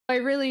I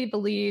really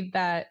believe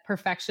that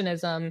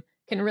perfectionism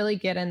can really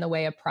get in the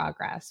way of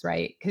progress,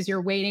 right? Because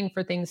you're waiting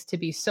for things to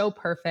be so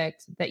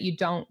perfect that you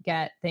don't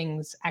get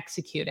things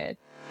executed.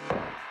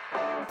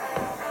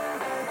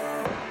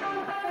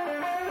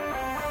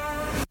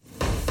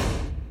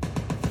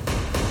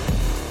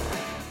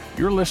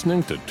 You're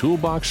listening to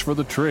Toolbox for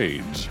the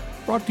Trades,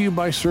 brought to you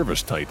by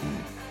Service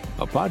Titan,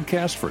 a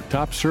podcast for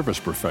top service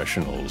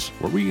professionals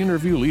where we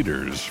interview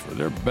leaders for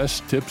their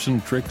best tips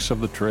and tricks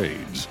of the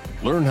trades.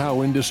 Learn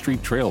how industry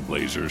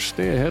trailblazers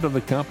stay ahead of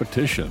the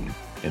competition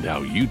and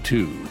how you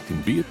too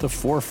can be at the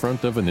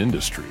forefront of an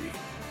industry.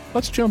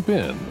 Let's jump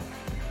in.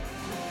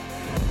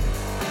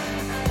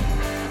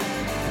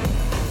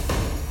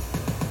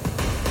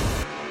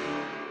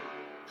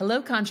 Hello,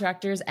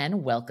 contractors,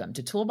 and welcome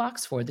to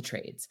Toolbox for the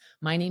Trades.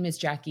 My name is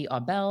Jackie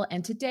Aubel,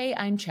 and today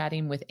I'm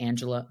chatting with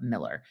Angela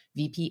Miller,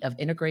 VP of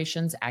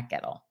Integrations at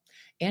Gettle.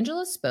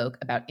 Angela spoke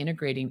about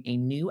integrating a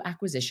new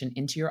acquisition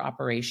into your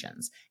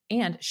operations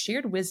and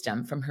shared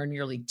wisdom from her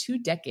nearly 2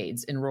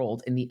 decades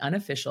enrolled in the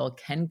unofficial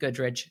Ken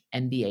Goodrich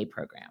MBA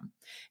program.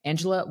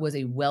 Angela was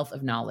a wealth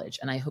of knowledge,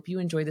 and I hope you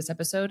enjoy this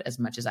episode as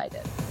much as I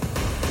did.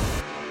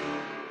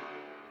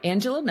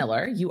 Angela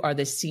Miller, you are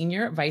the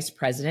Senior Vice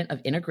President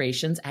of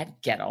Integrations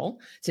at Gettle.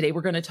 Today,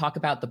 we're going to talk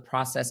about the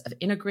process of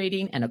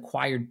integrating an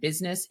acquired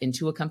business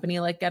into a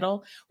company like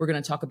Gettle. We're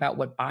going to talk about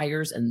what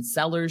buyers and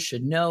sellers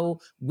should know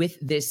with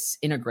this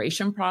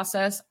integration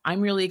process.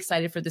 I'm really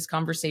excited for this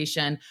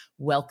conversation.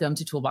 Welcome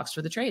to Toolbox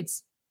for the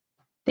Trades.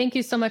 Thank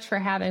you so much for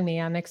having me.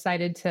 I'm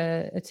excited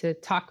to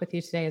talk with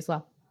you today as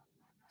well.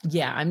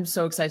 Yeah, I'm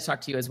so excited to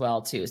talk to you as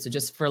well, too. So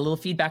just for a little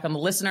feedback on the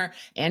listener,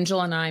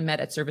 Angela and I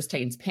met at Service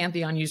Titan's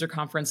Pantheon user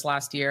conference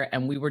last year.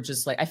 And we were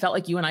just like, I felt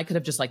like you and I could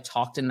have just like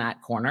talked in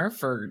that corner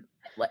for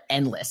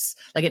endless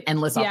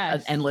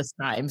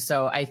time.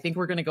 So I think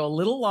we're going to go a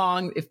little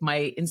long if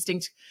my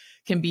instinct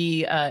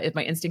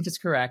is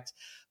correct,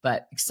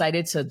 but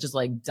excited to just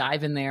like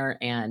dive in there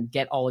and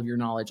get all of your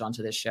knowledge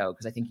onto this show,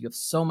 because I think you have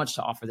so much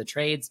to offer the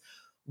trades.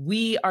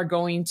 We are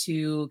going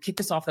to kick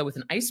this off though with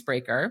an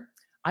icebreaker.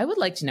 I would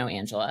like to know,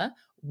 Angela,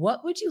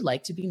 what would you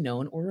like to be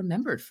known or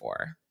remembered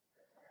for?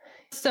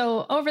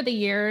 So over the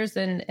years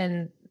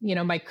and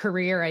my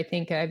career, I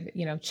think I've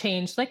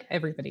changed, like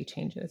everybody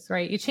changes,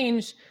 right? You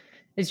change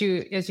as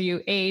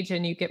you age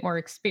and you get more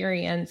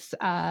experience.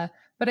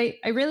 But I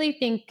really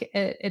think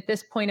at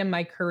this point in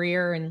my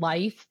career and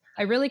life,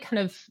 I really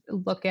kind of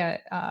look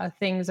at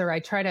things, or I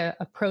try to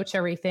approach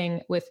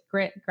everything with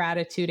grit,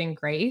 gratitude, and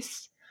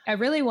grace. I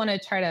really want to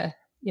try to,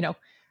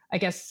 I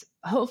guess,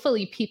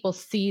 hopefully people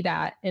see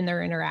that in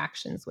their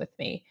interactions with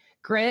me.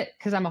 Grit,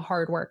 because I'm a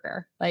hard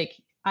worker. Like,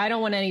 I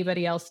don't want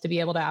anybody else to be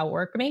able to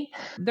outwork me.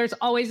 There's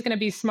always going to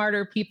be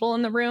smarter people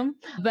in the room,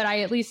 but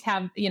I at least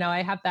have,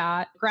 I have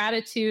that.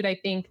 Gratitude, I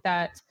think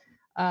that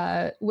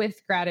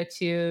with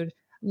gratitude,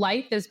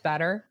 life is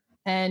better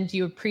and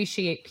you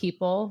appreciate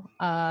people,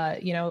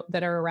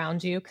 that are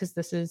around you, because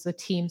this is a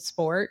team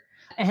sport.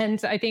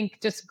 And I think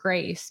just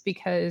grace,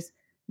 because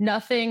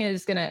nothing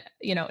is going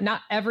to,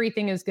 not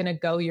everything is going to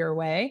go your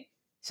way.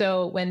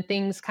 So when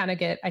things kind of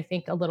get, I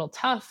think, a little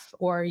tough,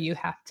 or you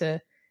have to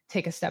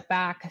take a step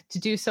back, to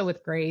do so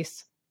with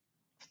grace,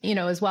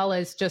 as well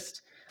as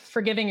just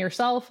forgiving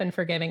yourself and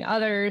forgiving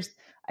others,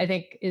 I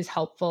think is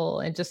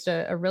helpful and just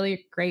a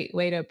really great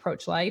way to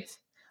approach life.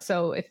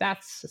 So if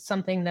that's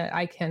something that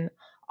I can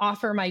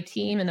offer my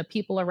team and the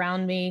people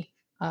around me,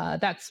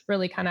 that's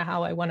really kind of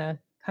how I want to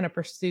kind of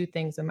pursue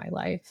things in my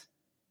life.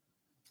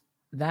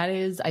 That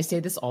is, I say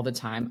this all the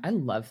time. I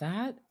love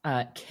that.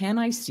 Can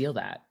I steal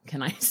that?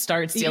 Can I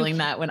start stealing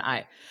that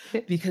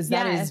because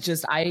that is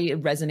just, I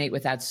resonate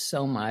with that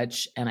so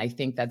much. And I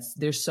think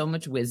there's so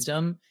much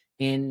wisdom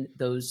in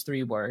those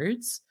 3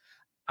 words.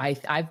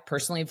 I've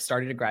personally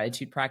started a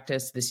gratitude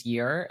practice this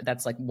year.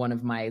 That's like one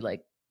of my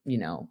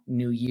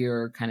new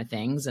year kind of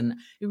things. And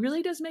it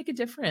really does make a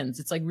difference.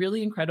 It's like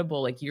really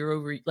incredible, like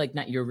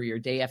not year over year,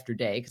 day after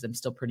day, because I'm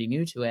still pretty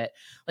new to it.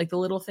 Like the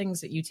little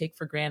things that you take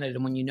for granted.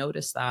 And when you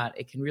notice that,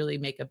 it can really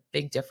make a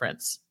big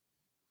difference.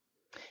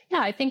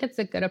 Yeah, I think it's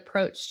a good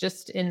approach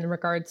just in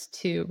regards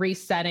to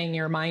resetting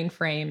your mind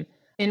frame,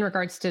 in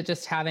regards to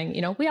just having,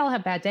 we all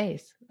have bad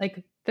days.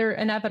 Like they're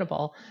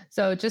inevitable.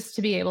 So just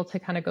to be able to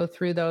kind of go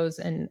through those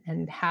and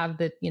have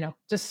the,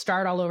 just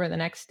start all over the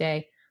next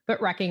day, but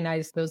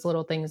recognize those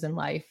little things in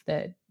life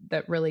that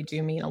really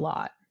do mean a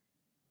lot.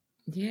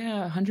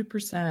 Yeah,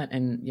 100%.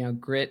 And,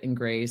 grit and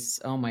grace.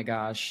 Oh my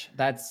gosh.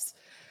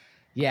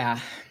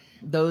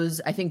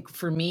 Those, I think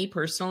for me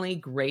personally,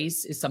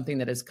 grace is something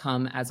that has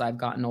come as I've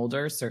gotten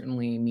older.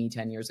 Certainly me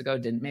 10 years ago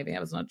didn't maybe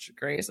have as much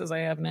grace as I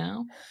have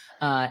now.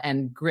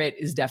 And grit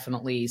is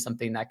definitely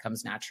something that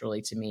comes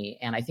naturally to me.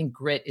 And I think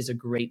grit is a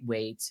great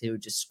way to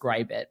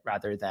describe it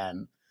rather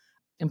than,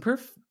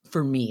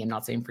 for me, I'm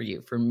not saying for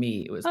you, for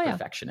me, it was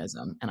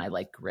perfectionism. And I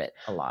like grit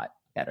a lot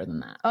better than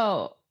that.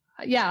 Oh,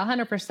 yeah,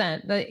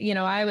 100%.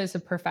 I was a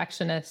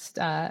perfectionist.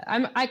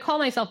 I call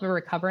myself a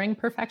recovering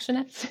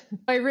perfectionist.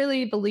 I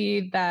really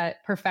believe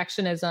that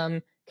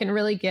perfectionism can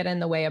really get in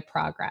the way of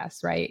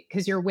progress, right?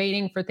 Because you're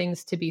waiting for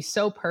things to be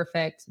so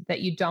perfect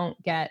that you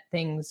don't get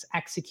things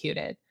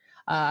executed.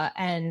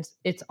 And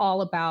it's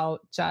all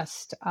about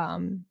just,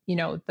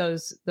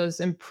 those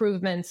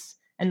improvements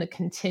and the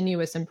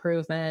continuous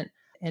improvement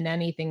in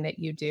anything that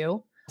you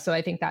do. So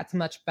I think that's a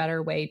much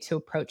better way to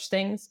approach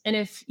things. And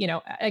if,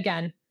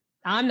 again,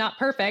 I'm not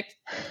perfect.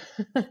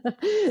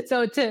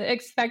 So to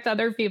expect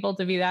other people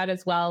to be that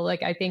as well,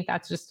 like, I think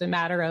that's just a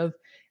matter of,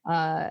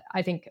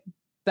 I think,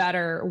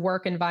 better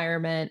work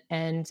environment,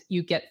 and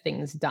you get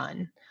things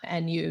done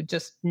and you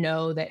just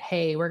know that,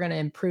 hey, we're going to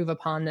improve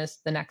upon this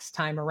the next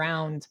time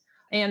around.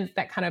 And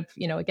that kind of,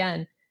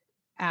 again,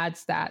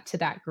 adds that to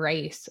that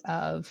grace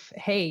of,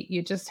 hey,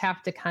 you just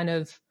have to kind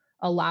of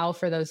allow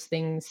for those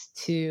things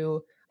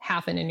to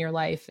happen in your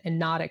life and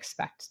not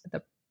expect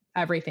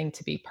everything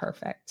to be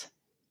perfect.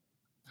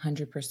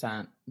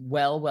 100%.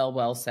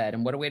 Well said.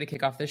 And what a way to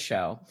kick off this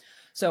show.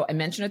 So I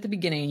mentioned at the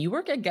beginning, you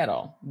work at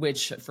Gettle,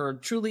 which for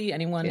truly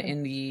anyone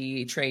in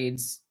the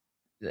trades,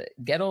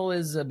 Gettle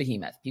is a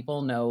behemoth.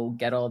 People know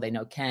Gettle, they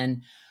know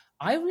Ken.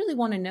 I really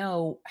want to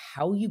know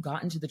how you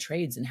got into the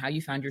trades and how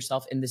you found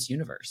yourself in this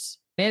universe.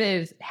 It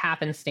is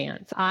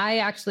happenstance. I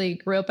actually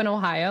grew up in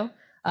Ohio,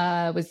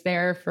 was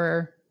there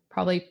for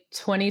probably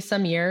 20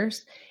 some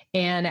years.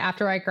 And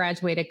after I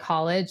graduated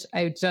college,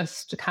 I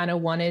just kind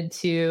of wanted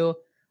to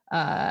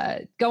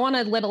go on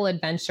a little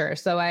adventure.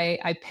 So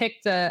I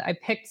picked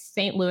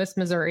St. Louis,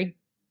 Missouri.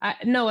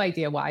 No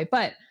idea why,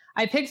 but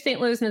I picked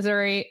St. Louis,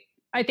 Missouri.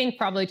 I think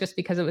probably just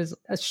because it was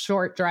a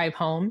short drive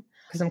home,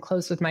 because I'm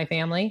close with my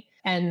family.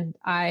 And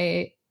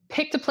I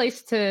picked a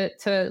place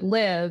to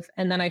live.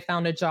 And then I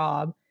found a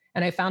job,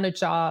 and I found a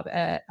job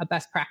at a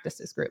best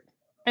practices group,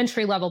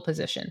 entry-level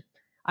position.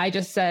 I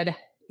just said,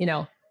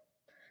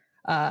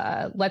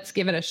 let's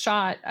give it a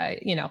shot.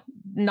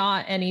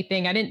 Not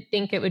anything. I didn't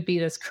think it would be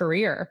this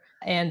career.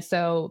 And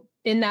so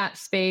in that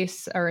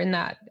space, or in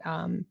that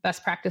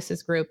best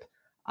practices group,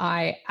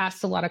 I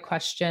asked a lot of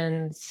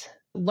questions,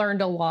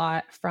 learned a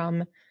lot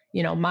from,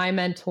 my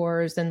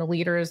mentors and the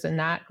leaders in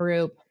that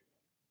group.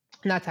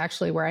 And that's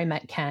actually where I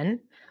met Ken.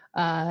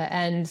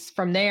 And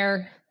from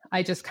there,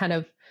 I just kind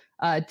of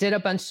did a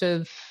bunch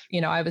of,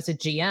 I was a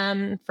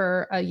GM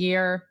for a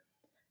year.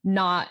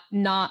 Not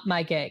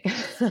my gig.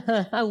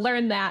 I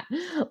learned that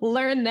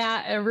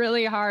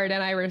really hard.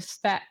 And I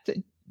respect,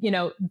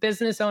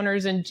 business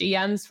owners and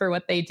GMs for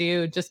what they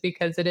do, just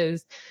because it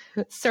is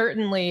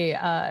certainly,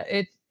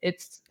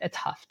 it's a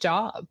tough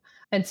job.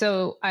 And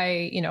so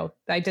I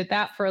did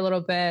that for a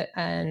little bit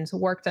and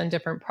worked on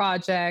different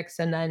projects,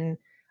 and then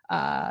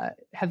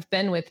have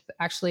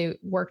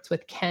worked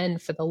with Ken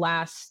for the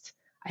last,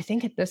 I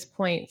think at this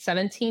point,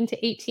 17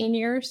 to 18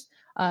 years.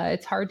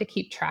 It's hard to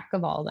keep track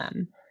of all of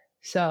them.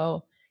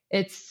 So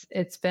it's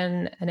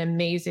been an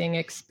amazing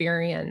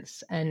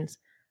experience. And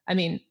I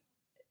mean,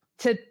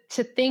 to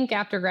think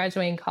after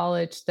graduating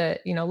college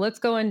that, let's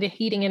go into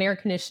heating and air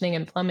conditioning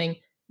and plumbing,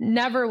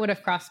 never would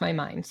have crossed my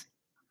mind.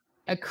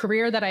 A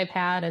career that I've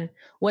had and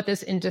what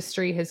this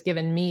industry has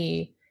given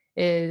me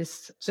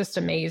is just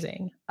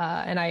amazing.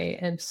 And I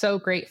am so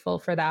grateful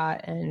for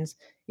that. And,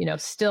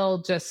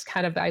 still just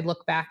kind of, I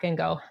look back and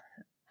go,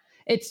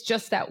 it's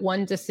just that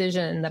one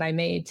decision that I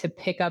made to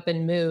pick up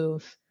and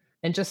move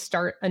and just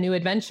start a new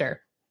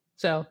adventure.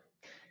 So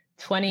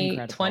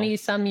 20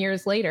 some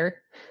years later.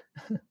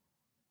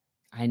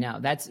 I know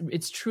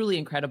it's truly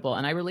incredible.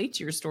 And I relate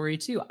to your story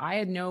too. I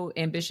had no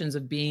ambitions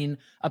of being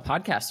a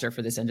podcaster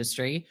for this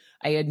industry.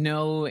 I had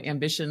no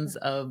ambitions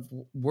of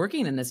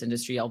working in this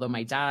industry, although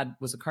my dad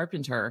was a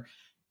carpenter,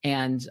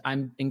 and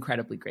I'm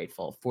incredibly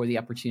grateful for the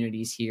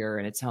opportunities here.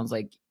 And it sounds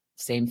like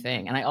same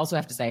thing. And I also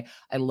have to say,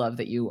 I love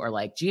that you are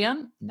like,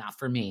 GM, not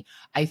for me.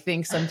 I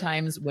think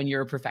sometimes when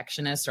you're a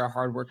perfectionist or a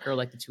hard worker,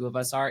 like the two of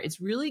us are,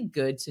 it's really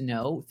good to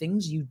know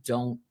things you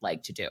don't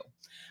like to do.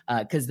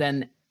 Because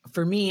then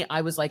for me,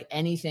 I was like,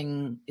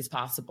 anything is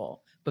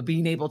possible, but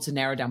being able to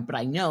narrow down, but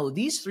I know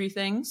these three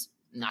things,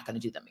 I'm not going to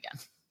do them again.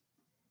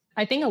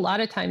 I think a lot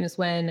of times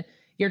when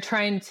you're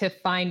trying to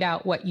find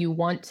out what you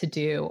want to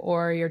do,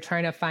 or you're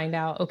trying to find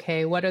out,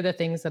 okay, what are the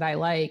things that I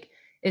like,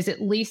 is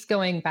at least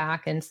going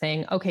back and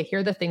saying, okay, here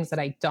are the things that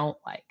I don't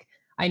like.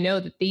 I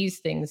know that these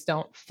things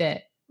don't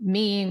fit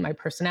me, my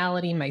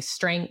personality, my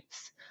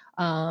strengths,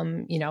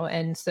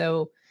 and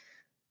so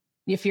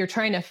if you're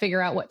trying to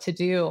figure out what to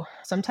do,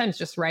 sometimes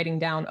just writing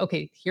down,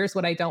 okay, here's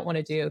what I don't want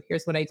to do,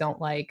 here's what I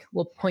don't like,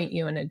 will point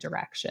you in a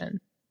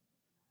direction.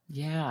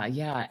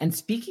 Yeah. And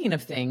speaking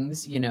of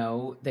things,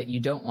 that you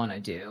don't want to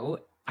do,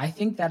 I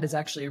think that is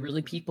actually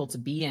really people to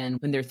be in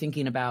when they're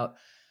thinking about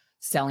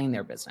selling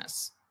their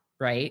business,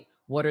 right?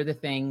 What are the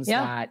things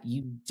that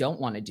you don't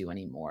want to do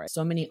anymore?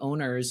 So many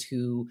owners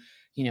who,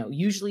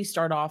 usually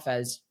start off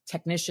as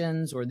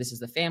technicians, or this is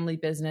the family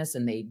business,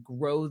 and they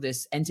grow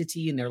this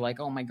entity and they're like,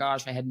 oh my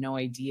gosh, I had no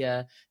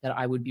idea that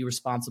I would be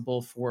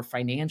responsible for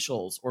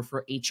financials or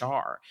for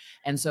HR.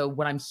 And so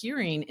what I'm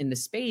hearing in the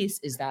space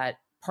is that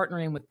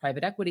partnering with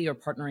private equity or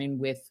partnering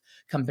with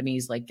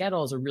companies like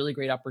Gettle is a really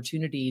great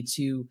opportunity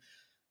to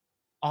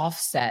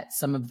offset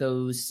some of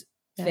those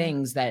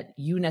things that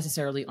you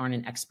necessarily aren't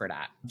an expert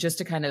at. Just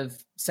to kind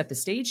of set the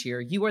stage here,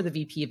 you are the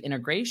VP of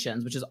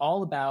integrations, which is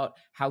all about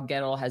how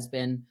Gettle has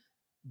been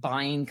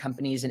buying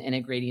companies and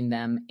integrating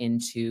them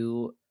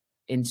into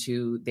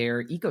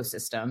their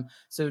ecosystem.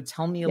 So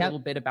tell me a little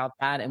bit about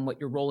that and what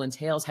your role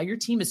entails, how your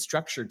team is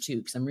structured too,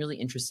 because I'm really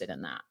interested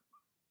in that.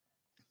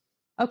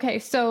 Okay,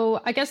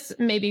 so I guess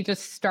maybe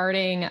just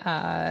starting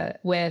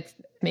with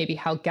maybe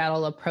how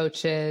Gettle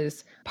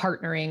approaches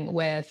partnering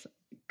with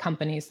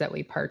companies that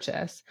we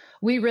purchase.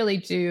 We really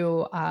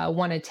do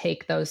want to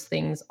take those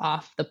things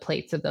off the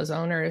plates of those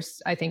owners.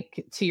 I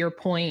think to your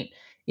point,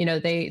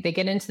 they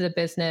get into the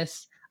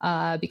business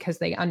because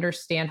they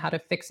understand how to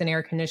fix an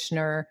air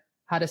conditioner,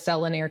 how to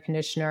sell an air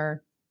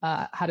conditioner,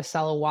 how to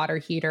sell a water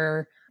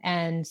heater,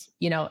 and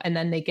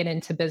then they get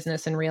into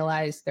business and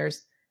realize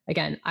there's,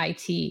 again,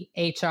 IT,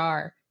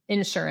 HR,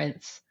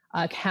 insurance,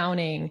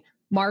 accounting,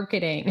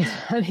 marketing.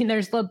 I mean,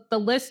 there's the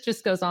list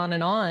just goes on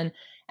and on.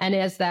 And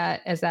as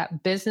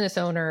that business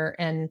owner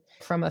and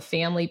from a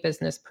family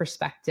business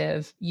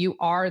perspective, you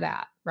are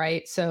that,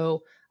 right?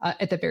 So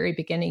at the very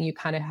beginning, you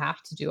kind of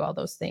have to do all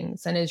those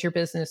things. And as your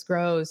business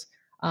grows,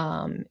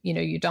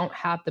 you don't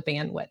have the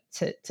bandwidth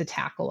to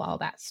tackle all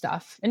that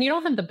stuff. And you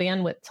don't have the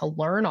bandwidth to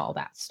learn all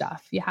that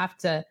stuff. You have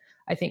to,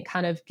 I think,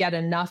 kind of get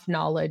enough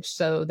knowledge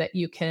so that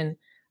you can,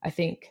 I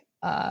think,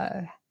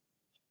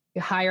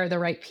 hire the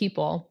right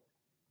people.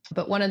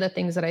 But one of the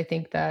things that I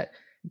think that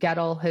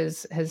Gettle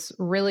has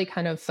really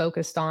kind of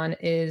focused on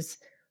is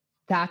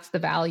that's the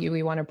value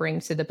we want to bring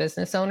to the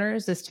business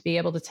owners, is to be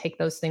able to take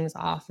those things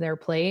off their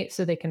plate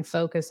so they can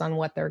focus on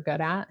what they're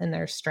good at and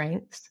their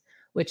strengths,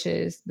 which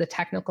is the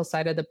technical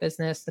side of the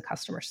business, the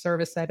customer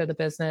service side of the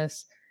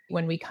business.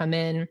 When we come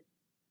in,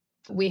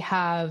 we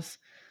have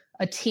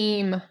a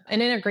team,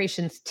 an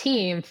integrations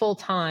team full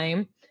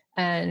time,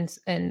 and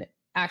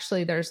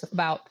actually there's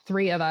about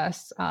 3 of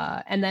us.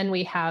 And then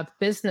we have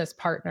business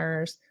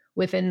partners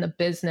within the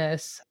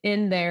business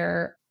in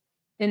their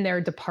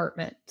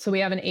department. So we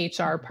have an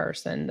HR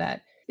person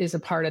that is a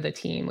part of the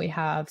team. We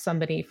have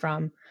somebody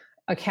from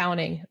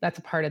accounting that's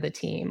a part of the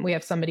team. We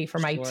have somebody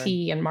from IT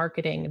and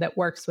marketing that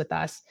works with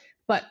us.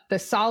 But the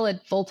solid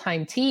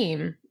full-time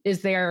team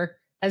is there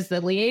as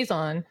the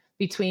liaison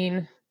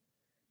between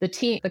the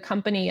team, the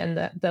company,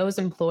 and those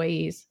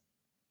employees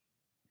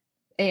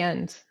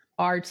and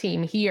our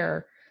team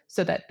here,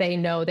 so that they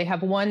know they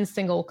have one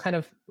single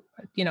person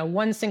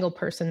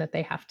that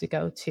they have to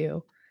go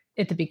to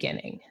at the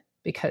beginning,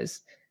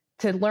 because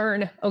to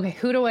learn, okay,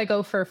 who do I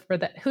go for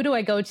that? Who do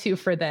I go to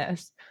for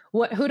this?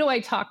 Who do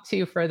I talk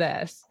to for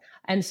this?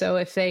 And so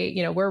if they,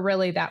 we're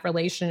really that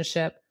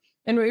relationship,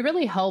 and we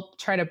really help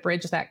try to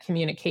bridge that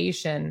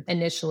communication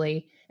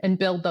initially and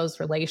build those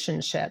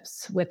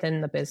relationships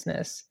within the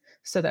business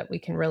so that we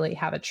can really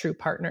have a true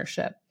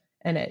partnership,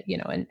 and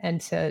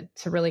and to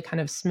really kind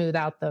of smooth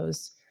out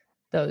those,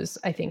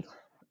 I think,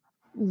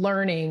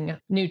 learning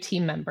new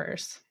team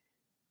members.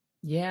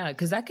 Yeah,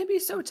 because that can be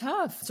so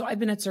tough. So I've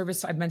been at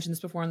Service, I've mentioned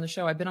this before on the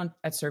show, I've been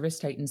at Service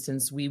Titan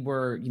since we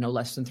were,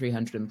 less than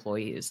 300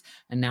 employees.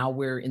 And now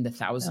we're in the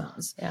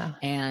thousands. Oh, yeah.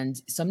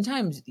 And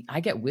sometimes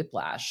I get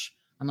whiplash.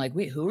 I'm like,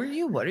 wait, who are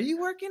you? What are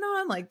you working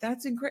on? Like,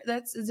 that's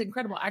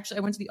incredible. Actually,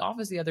 I went to the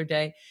office the other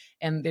day,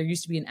 and there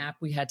used to be an app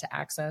we had to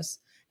access,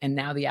 and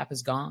now the app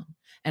is gone.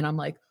 And I'm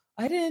like,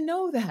 I didn't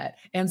know that.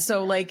 And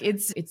so like,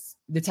 it's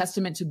the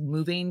testament to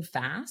moving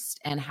fast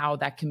and how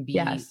that can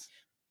be,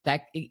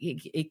 that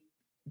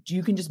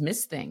you can just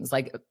miss things.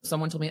 Like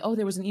someone told me, oh,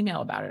 there was an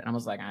email about it. And I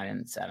was like, I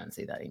didn't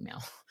see that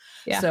email.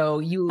 Yeah. So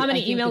how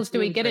many emails do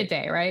we get a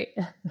day, right?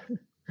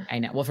 I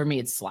know. Well, for me,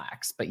 it's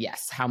Slacks, but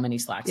yes, how many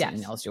Slacks and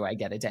emails do I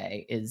get a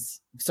day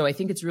so I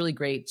think it's really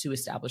great to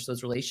establish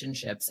those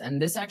relationships.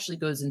 And this actually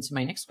goes into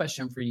my next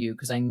question for you,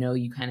 because I know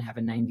you kind of have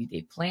a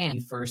 90-day plan.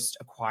 You first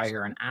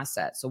acquire an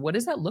asset. So what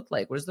does that look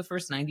like? What does the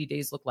first 90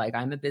 days look like?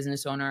 I'm a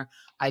business owner.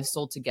 I've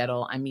sold to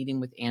Gettle. I'm meeting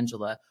with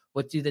Angela.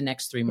 What do the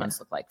next 3 months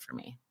look like for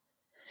me?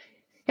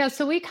 Yeah,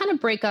 so we kind of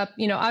break up,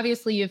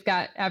 obviously you've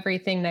got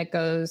everything that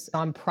goes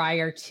on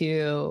prior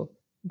to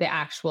the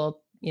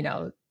actual,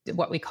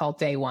 what we call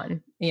day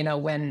one,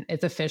 when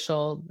it's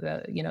official,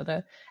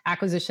 the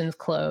acquisition's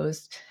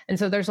closed. And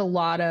so there's a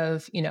lot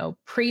of,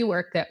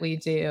 pre-work that we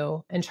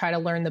do and try to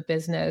learn the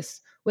business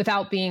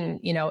without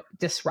being,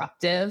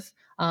 disruptive,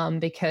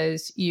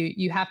 because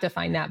you have to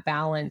find that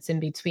balance in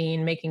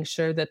between making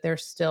sure that they're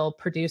still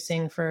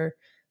producing for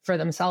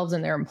themselves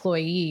and their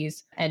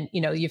employees. And,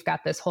 you've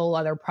got this whole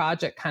other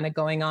project kind of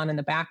going on in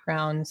the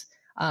background.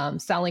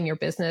 Selling your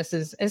business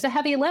is a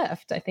heavy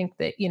lift. I think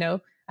that,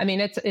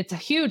 it's a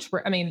huge,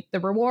 the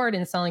reward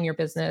in selling your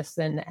business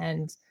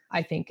and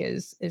I think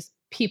is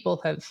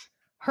people have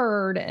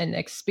heard and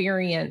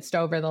experienced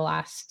over the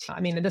last,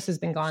 this has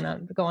been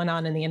going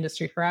on in the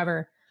industry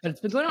forever. But it's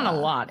been going on a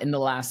lot in the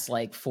last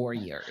 4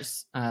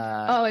 years.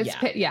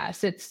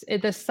 It's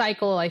the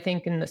cycle, I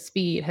think, and the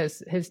speed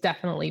has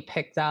definitely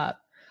picked up.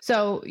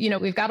 So,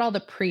 we've got all the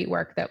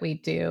pre-work that we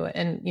do,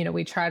 and,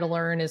 we try to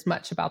learn as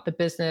much about the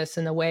business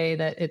and the way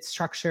that it's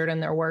structured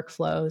and their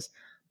workflows.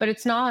 but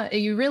it's not,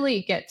 you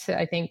really get to,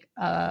 I think,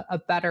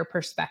 a better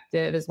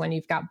perspective is when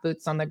you've got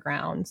boots on the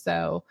ground.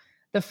 So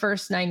the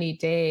first 90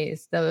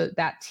 days,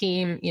 that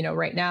team,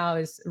 right now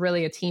is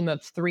really a team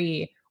of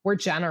 3. We're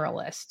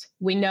generalists.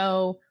 We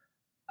know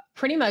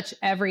pretty much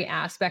every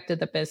aspect of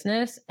the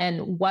business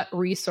and what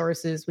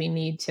resources we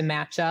need to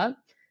match up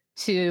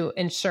to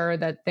ensure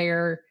that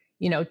their,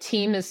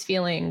 team is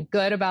feeling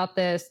good about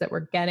this, that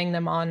we're getting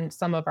them on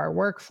some of our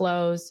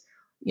workflows,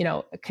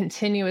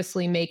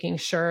 continuously making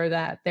sure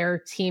that their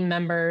team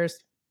members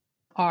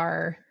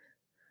are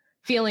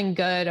feeling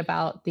good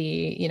about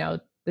the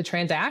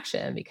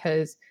transaction,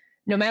 because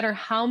no matter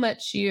how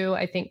much you,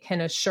 I think,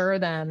 can assure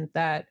them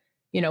that,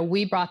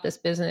 we brought this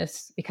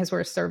business because we're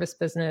a service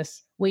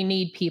business, we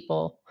need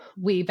people,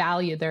 we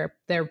value their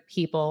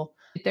people.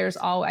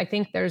 I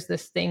think there's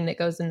this thing that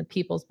goes in the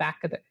people's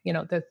back of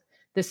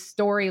this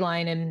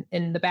storyline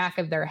in the back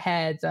of their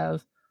heads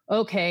of,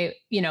 okay,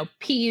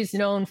 P is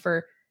known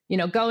for,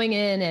 going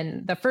in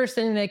and the first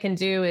thing they can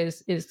do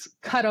is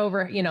cut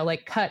over,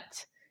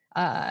 cut,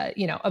 a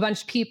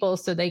bunch of people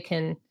so they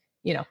can,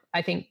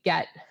 I think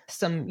get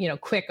some,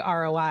 quick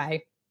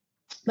ROI.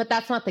 But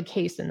that's not the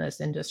case in this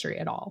industry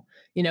at all.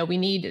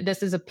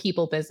 This is a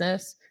people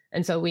business.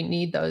 And so we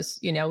need those,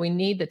 we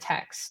need the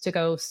techs to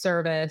go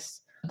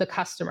service the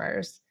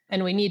customers,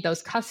 and we need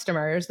those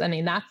customers. I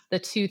mean, that's the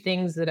 2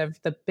 things that have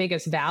the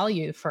biggest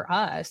value for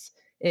us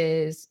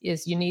is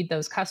you need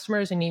those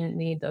customers and you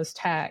need those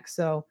techs.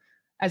 So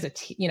as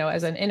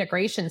as an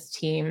integrations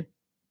team,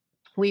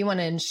 we want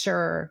to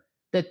ensure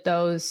that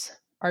those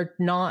are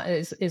not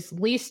as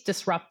least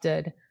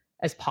disrupted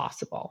as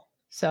possible.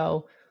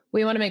 So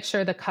we want to make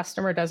sure the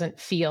customer doesn't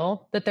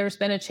feel that there's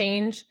been a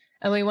change.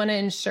 And we want to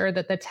ensure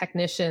that the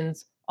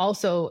technicians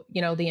also,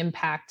 the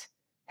impact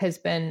has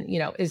been,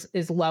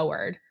 is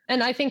lowered.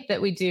 And I think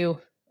that we do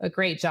a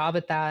great job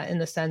at that in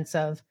the sense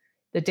of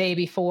the day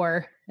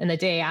before and the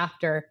day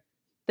after,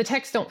 the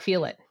techs don't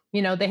feel it.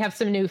 They have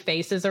some new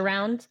faces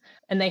around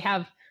and they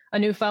have a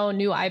new phone,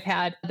 new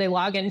iPad. They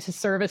log into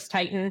Service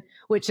Titan,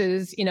 which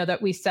is,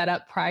 that we set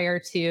up prior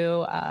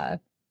to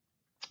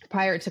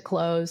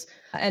close.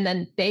 And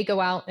then they go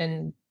out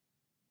and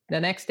the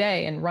next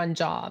day and run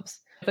jobs.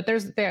 But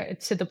there's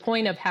to the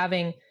point of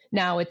having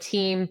now a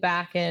team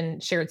back in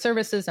shared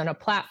services on a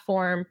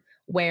platform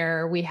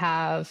where we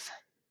have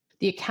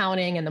the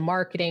accounting and the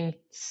marketing,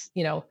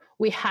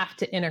 we have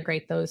to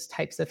integrate those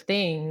types of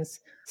things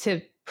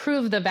to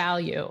prove the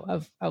value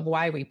of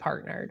why we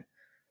partnered.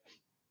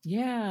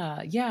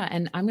 Yeah.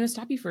 And I'm going to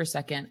stop you for a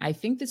second. I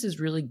think this is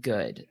really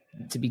good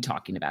to be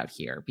talking about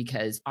here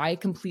because I've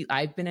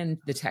been in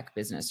the tech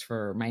business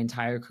for my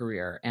entire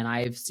career, and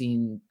I've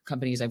seen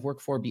companies I've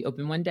worked for be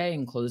open one day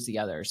and close the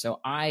other. So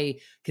I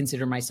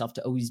consider myself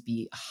to always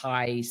be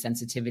high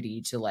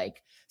sensitivity to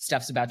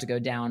stuff's about to go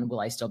down.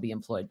 Will I still be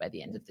employed by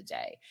the end of the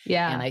day?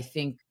 Yeah. And I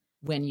think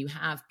when you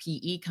have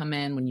PE come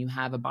in, when you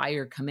have a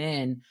buyer come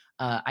in,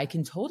 I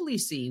can totally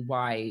see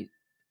why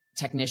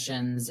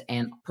technicians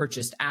and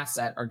purchased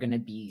asset are going to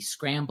be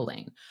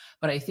scrambling.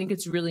 But I think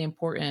it's really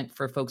important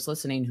for folks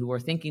listening who are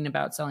thinking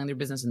about selling their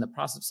business, in the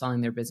process of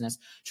selling their business,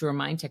 to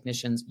remind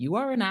technicians, you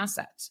are an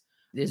asset.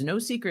 It is no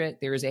secret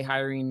there is a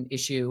hiring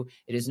issue.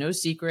 It is no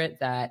secret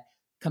that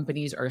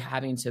companies are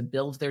having to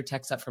build their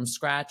techs up from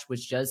scratch,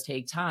 which does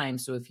take time.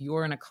 So if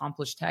you're an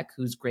accomplished tech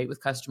who's great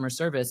with customer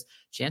service,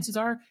 chances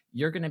are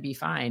you're going to be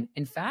fine.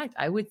 In fact,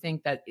 I would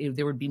think that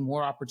there would be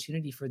more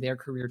opportunity for their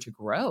career to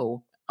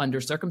grow under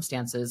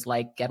circumstances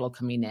like Gettle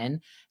coming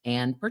in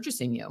and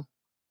purchasing you.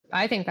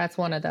 I think that's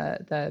one of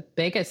the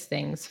biggest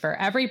things for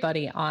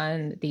everybody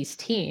on these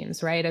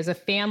teams, right? As a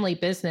family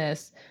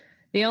business,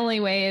 the only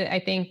way I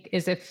think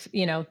is if,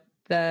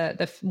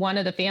 the one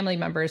of the family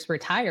members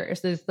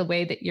retires is the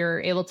way that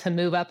you're able to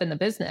move up in the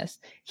business.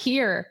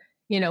 Here,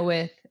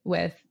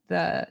 with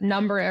the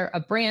number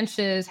of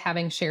branches,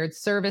 having shared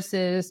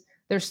services,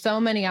 there's so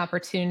many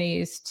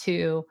opportunities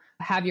to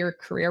have your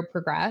career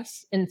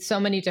progress in so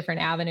many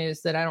different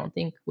avenues that I don't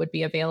think would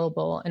be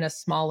available in a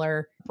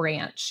smaller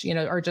branch,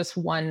 or just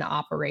one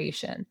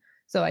operation.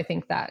 So I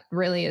think that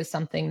really is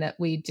something that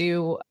we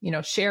do,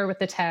 share with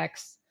the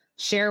techs,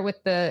 share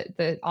with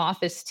the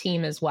office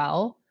team as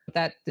well.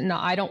 That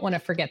I don't want to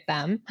forget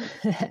them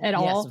at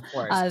all. Yes, of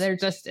course.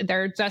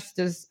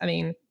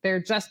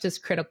 They're just as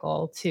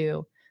critical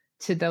to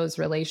those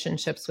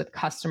relationships with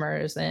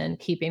customers and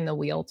keeping the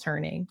wheel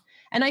turning.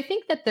 And I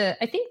think that the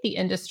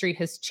industry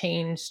has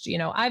changed.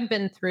 I've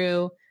been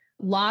through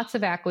lots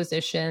of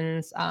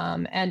acquisitions,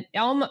 and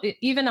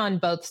even on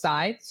both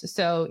sides.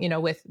 So,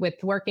 with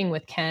working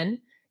with Ken,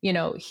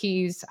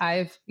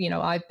 I've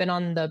been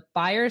on the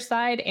buyer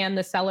side and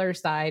the seller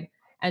side.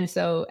 And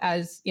so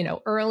as,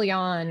 early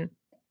on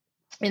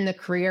in the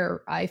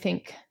career, I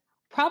think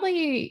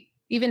probably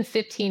even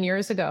 15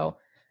 years ago,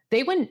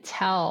 they wouldn't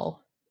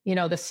tell,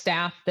 the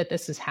staff that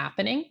this is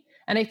happening.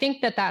 And I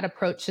think that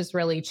approach has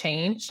really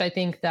changed. I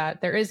think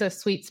that there is a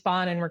sweet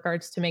spot in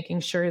regards to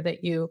making sure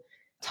that you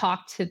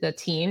talk to the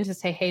team to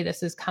say, hey,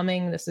 this is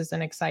coming. This is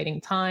an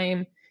exciting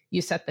time.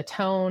 You set the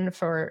tone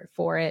for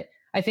it.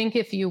 I think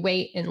if you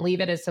wait and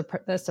leave it as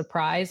a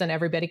surprise and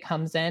everybody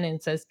comes in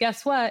and says,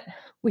 guess what?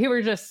 We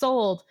were just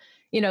sold.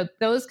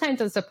 Those kinds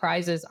of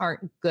surprises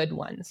aren't good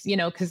ones,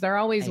 because they're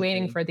always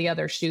waiting for the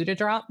other shoe to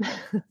drop.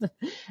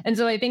 And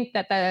so I think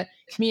that the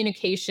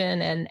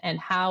communication and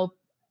how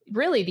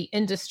really the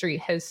industry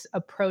has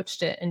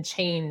approached it and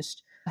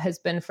changed has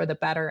been for the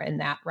better in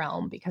that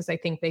realm, because I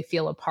think they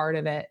feel a part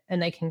of it and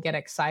they can get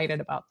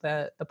excited about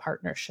the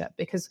partnership,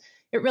 because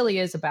it really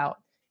is about,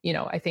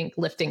 I think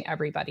lifting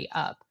everybody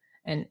up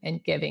and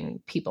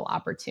giving people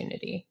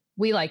opportunity.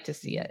 We like to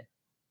see it.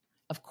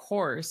 Of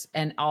course.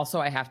 And also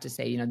I have to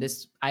say,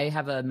 I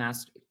have a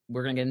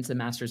we're going to get into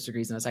master's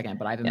degrees in a second,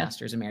 but I have a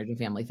master's in marriage and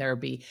family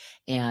therapy.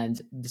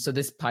 And so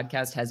this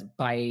podcast has,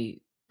 by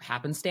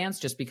happenstance,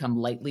 just become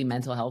lightly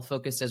mental health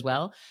focused as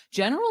well.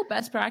 General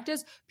best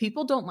practice,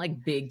 people don't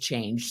like big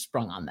change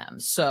sprung on them.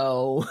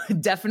 So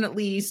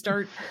definitely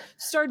start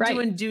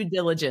doing due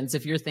diligence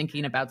if you're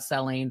thinking about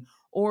selling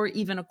or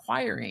even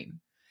acquiring.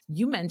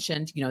 You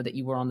mentioned, that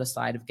you were on the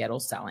side of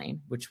Gettle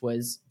selling, which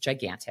was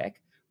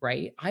gigantic,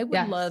 right? I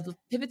would love to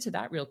pivot to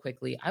that real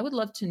quickly. I would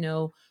love to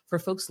know, for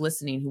folks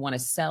listening who want to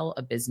sell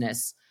a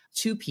business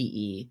to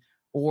PE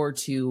or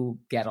to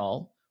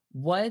Gettle,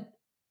 what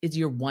is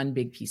your one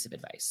big piece of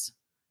advice?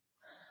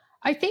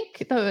 I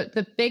think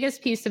the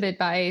biggest piece of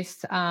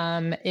advice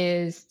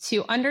is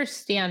to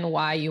understand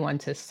why you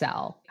want to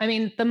sell. I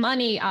mean, the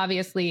money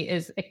obviously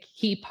is a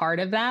key part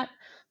of that,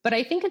 but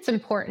I think it's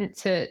important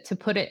to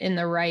put it in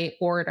the right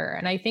order.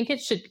 And I think it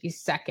should be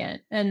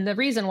second. And the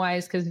reason why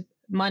is because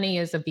money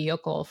is a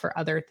vehicle for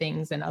other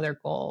things and other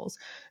goals.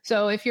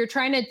 So if you're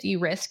trying to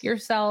de-risk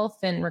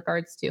yourself in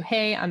regards to,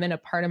 hey, I'm in a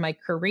part of my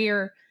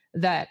career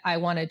that I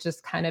want to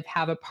just kind of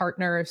have a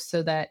partner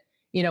so that,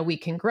 we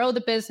can grow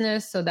the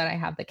business, so that I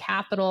have the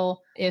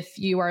capital. If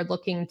you are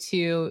looking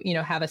to,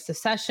 have a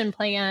succession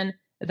plan,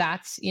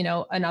 that's,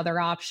 another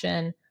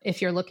option.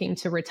 If you're looking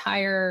to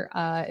retire,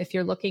 if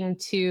you're looking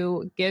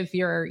to give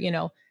your,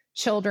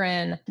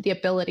 children the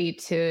ability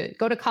to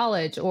go to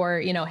college,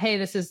 or,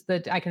 hey,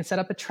 I can set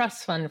up a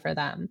trust fund for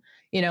them,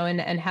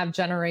 and have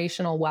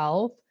generational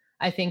wealth.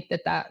 I think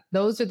that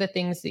those are the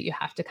things that you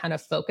have to kind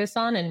of focus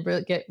on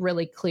and get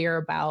really clear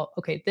about,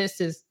 okay, this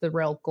is the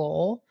real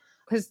goal.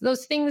 Because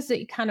those things that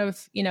you kind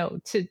of,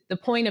 to the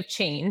point of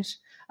change,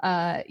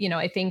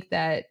 I think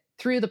that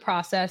through the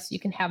process, you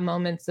can have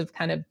moments of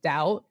kind of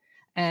doubt,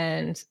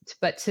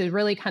 but to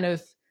really kind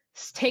of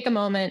take a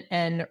moment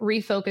and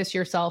refocus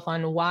yourself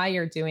on why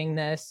you're doing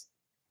this,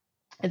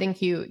 I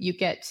think you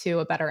get to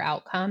a better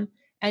outcome.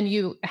 And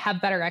you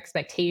have better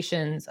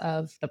expectations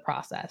of the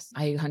process.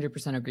 I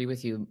 100% agree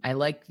with you. I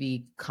like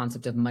the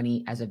concept of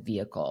money as a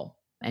vehicle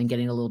and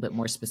getting a little bit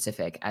more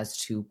specific as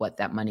to what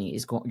that money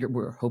is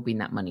we're hoping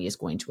that money is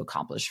going to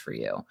accomplish for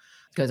you.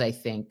 Because I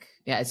think,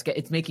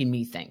 it's making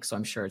me think. So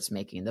I'm sure it's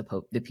making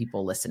the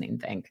people listening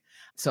think.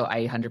 So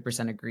I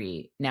 100%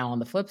 agree. Now, on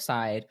the flip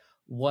side,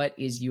 what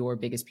is your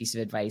biggest piece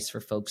of advice for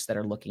folks that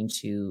are looking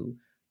to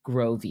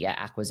grow via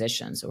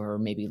acquisitions, or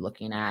maybe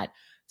looking at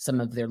some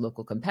of their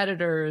local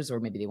competitors, or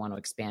maybe they want to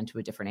expand to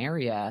a different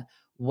area?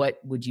 What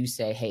would you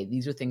say, hey,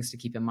 these are things to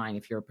keep in mind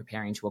if you're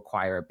preparing to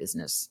acquire a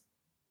business?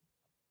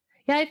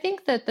 Yeah, I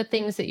think that the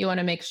things that you want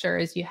to make sure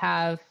is you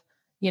have,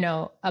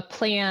 a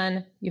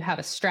plan, you have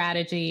a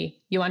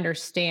strategy, you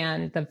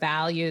understand the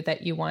value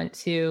that you want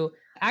to,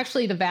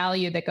 actually the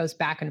value that goes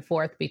back and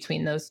forth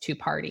between those two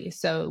parties.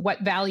 So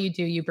what value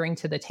do you bring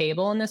to the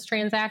table in this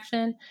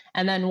transaction?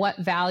 And then what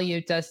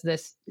value does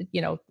this,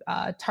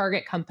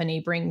 target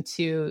company bring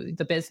to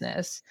the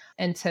business?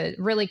 And to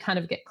really kind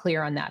of get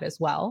clear on that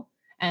as well.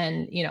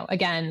 And,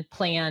 again,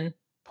 plan,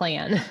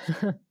 plan,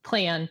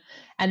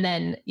 and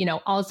then,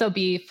 also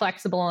be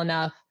flexible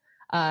enough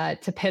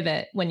to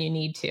pivot when you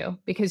need to,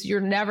 because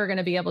you're never going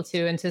to be able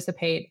to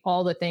anticipate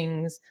all the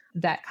things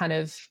that kind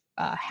of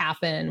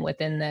happen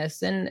within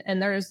this.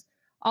 And there's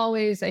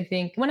always, I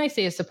think, when I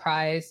say a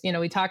surprise,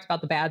 we talked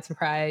about the bad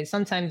surprise.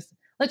 Sometimes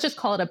let's just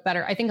call it a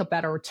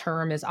better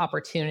term is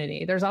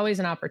opportunity. There's always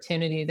an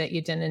opportunity that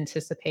you didn't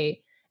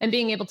anticipate, and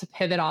being able to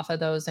pivot off of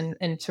those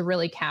and to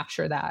really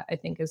capture that, I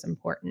think, is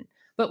important.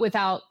 But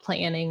without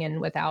planning and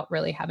without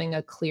really having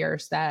a clear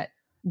set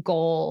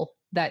goal,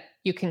 that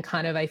you can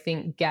kind of, I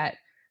think, get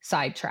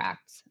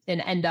sidetracked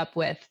and end up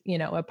with,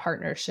 a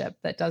partnership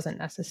that doesn't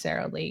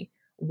necessarily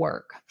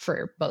work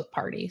for both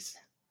parties.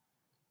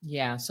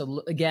 Yeah.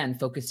 So again,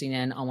 focusing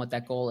in on what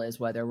that goal is,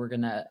 whether we're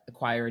going to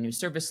acquire a new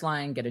service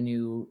line, get a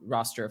new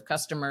roster of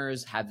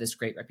customers, have this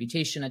great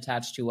reputation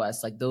attached to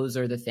us, like those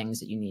are the things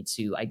that you need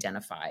to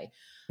identify. I'm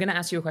going to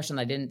ask you a question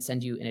that I didn't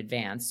send you in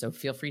advance, so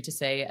feel free to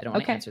say, I don't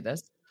want to answer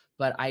this,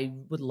 but I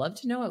would love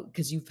to know,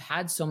 because you've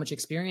had so much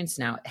experience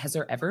now, has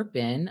there ever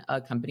been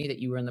a company that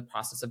you were in the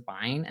process of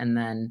buying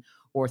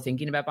or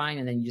thinking about buying,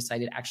 and then you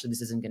decided, actually,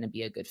 this isn't going to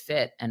be a good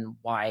fit? And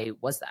why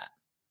was that?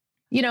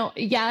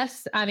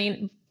 Yes. I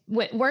mean,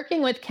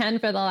 working with Ken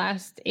for the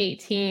last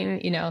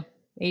 18,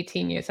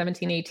 17,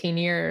 18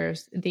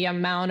 years, the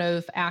amount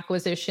of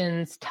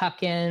acquisitions,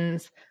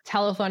 tuck-ins,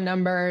 telephone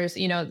numbers,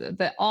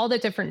 all the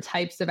different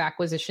types of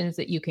acquisitions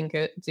that you can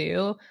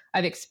do,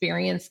 I've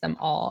experienced them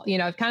all.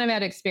 I've kind of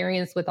had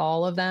experience with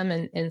all of them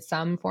in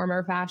some form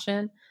or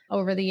fashion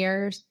over the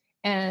years.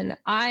 And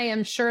I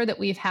am sure that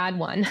we've had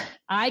one.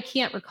 I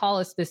can't recall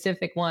a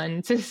specific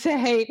one to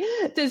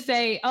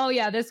say, oh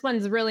yeah, this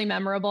one's really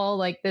memorable,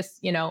 like this,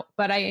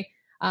 but I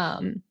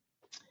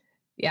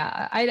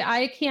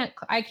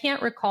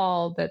can't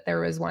recall that there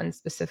was one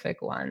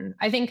specific one.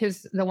 I think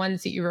because the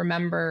ones that you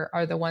remember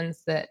are the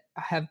ones that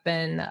have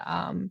been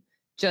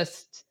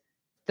just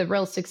the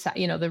real success,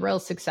 the real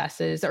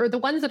successes, or the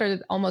ones that are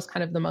almost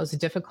kind of the most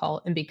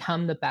difficult and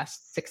become the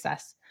best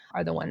success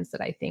are the ones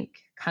that I think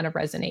kind of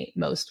resonate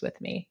most with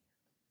me.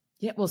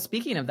 Yeah. Well,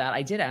 speaking of that,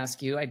 I did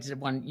ask you, I did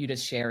want you to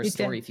share a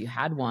story if you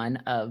had one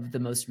of the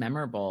most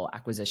memorable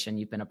acquisition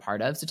you've been a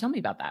part of. So tell me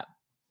about that.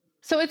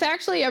 So it's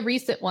actually a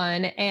recent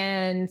one,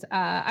 and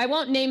I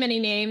won't name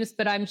any names,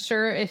 but I'm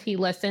sure if he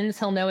listens,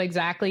 he'll know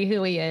exactly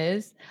who he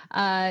is.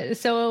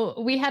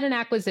 So we had an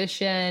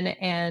acquisition,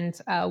 and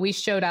we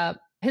showed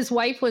up. His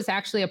wife was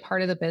actually a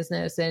part of the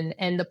business,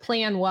 and the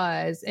plan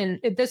was, and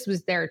this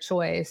was their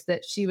choice,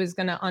 that she was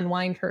going to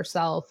unwind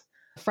herself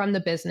from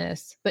the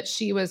business, but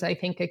she was, I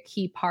think, a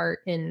key part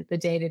in the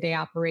day-to-day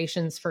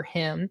operations for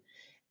him.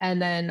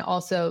 And then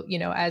also,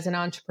 as an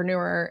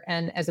entrepreneur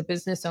and as a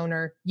business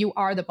owner, you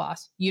are the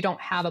boss. You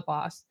don't have a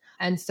boss.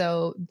 And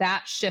so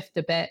that shift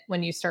a bit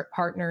when you start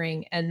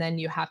partnering and then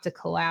you have to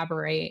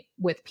collaborate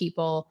with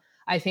people,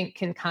 I think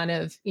can kind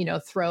of,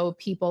 throw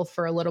people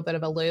for a little bit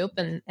of a loop,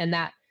 and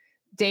that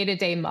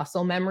day-to-day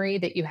muscle memory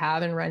that you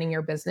have in running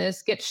your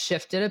business gets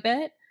shifted a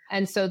bit.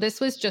 And so this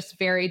was just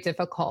very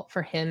difficult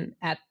for him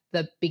at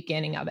the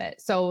beginning of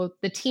it. So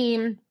the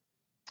team,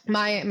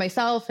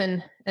 myself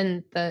and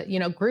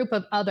the group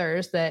of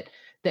others that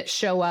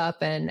show up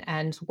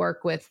and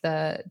work with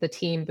the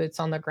team boots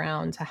on the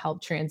ground to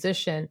help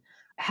transition,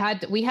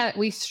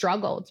 we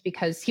struggled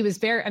because he was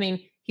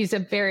he's a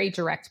very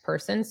direct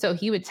person. So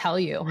he would tell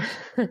you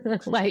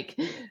like,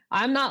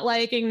 I'm not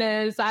liking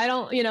this. I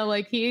don't,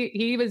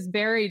 he was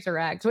very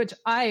direct, which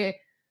I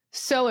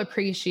so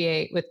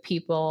appreciate with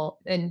people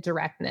and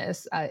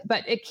directness.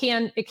 But it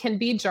can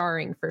be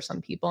jarring for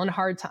some people and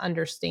hard to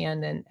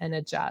understand and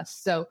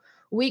adjust. So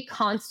we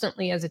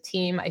constantly as a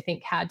team, I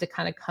think, had to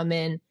kind of come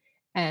in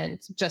and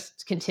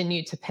just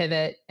continue to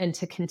pivot and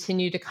to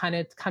continue to kind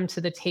of come to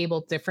the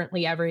table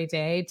differently every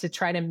day to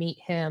try to meet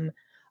him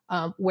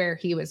where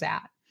he was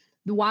at.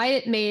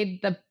 Why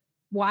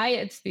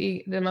it's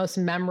the most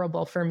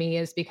memorable for me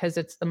is because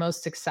it's the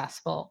most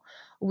successful.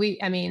 They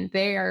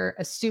are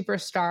a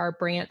superstar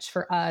branch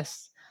for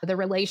us. The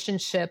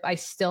relationship I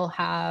still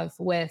have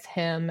with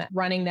him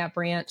running that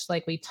branch,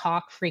 like we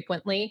talk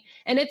frequently,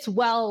 and it's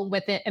well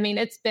within,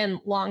 it's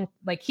been long,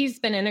 like he's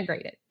been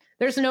integrated.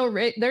 There's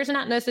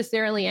not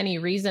necessarily any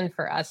reason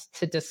for us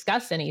to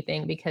discuss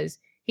anything because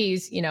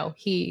he's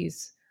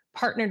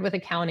partnered with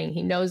accounting.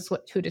 He knows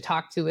who to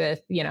talk to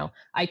with,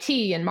 IT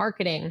and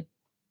marketing.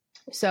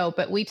 So,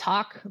 but we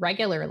talk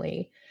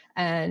regularly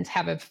and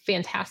have a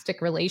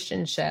fantastic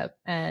relationship.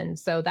 And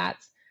so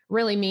that's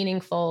really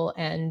meaningful.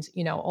 And,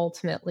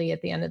 ultimately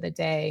at the end of the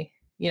day,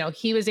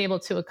 he was able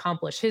to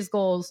accomplish his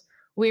goals.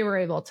 We were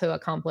able to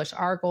accomplish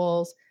our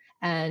goals.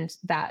 And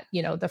that,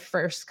 the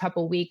first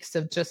couple weeks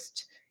of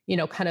just,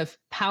 kind of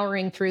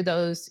powering through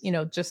those,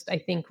 just, I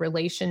think,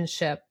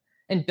 relationship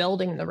and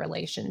building the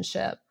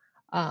relationship.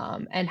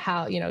 And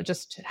how,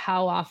 just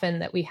how often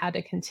that we had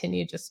to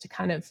continue just to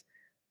kind of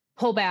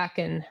pull back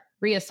and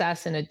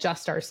reassess and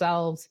adjust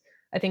ourselves,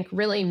 I think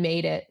really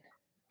made it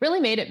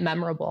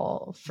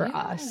memorable for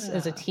us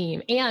as a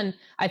team. And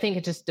I think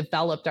it just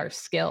developed our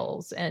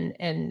skills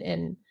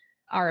and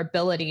our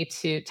ability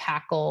to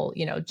tackle,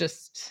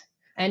 just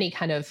any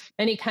kind of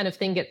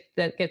thing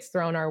that gets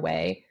thrown our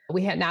way.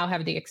 We now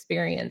have the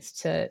experience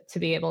to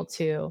be able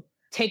to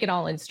take it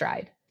all in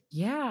stride.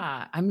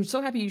 Yeah, I'm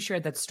so happy you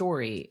shared that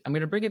story. I'm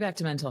going to bring it back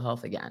to mental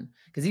health again,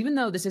 because even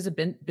though this is a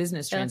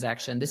business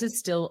transaction, this is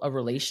still a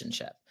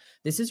relationship.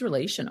 This is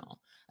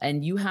relational,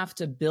 and you have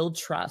to build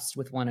trust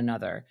with one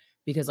another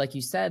because, like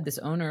you said, this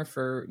owner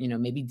for,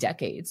 maybe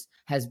decades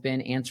has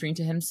been answering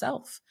to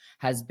himself,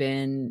 has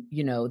been,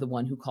 the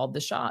one who called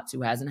the shots,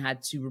 who hasn't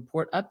had to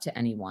report up to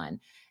anyone.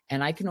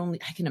 And I can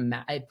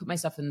imagine, I put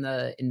myself in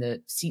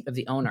the seat of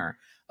the owner.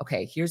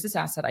 Okay, here's this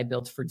asset I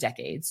built for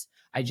decades.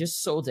 I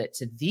just sold it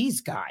to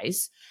these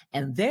guys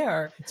and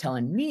they're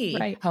telling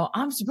me how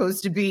I'm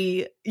supposed to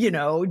be,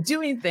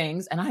 doing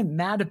things, and I'm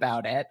mad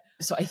about it.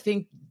 So I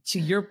think, to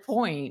your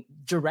point,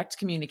 direct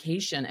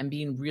communication and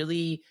being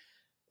really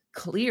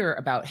clear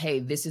about, hey,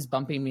 this is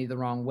bumping me the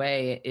wrong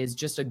way is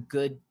just a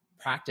good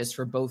practice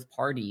for both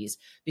parties,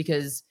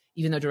 because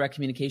even though direct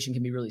communication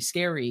can be really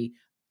scary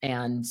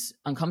and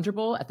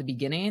uncomfortable at the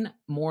beginning,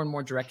 more and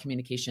more direct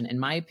communication, in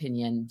my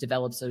opinion,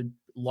 develops a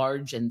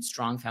large and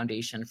strong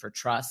foundation for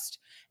trust.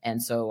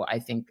 And so I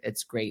think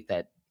it's great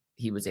that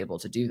he was able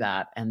to do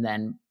that. And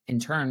then in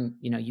turn,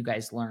 you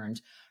guys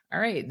learned all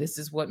right, this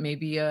is what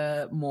maybe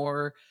a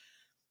more,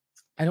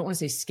 I don't want to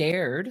say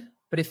scared,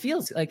 but it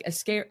feels like a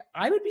scare.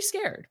 I would be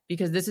scared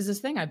because this is this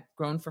thing I've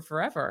grown for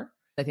forever.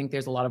 I think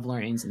there's a lot of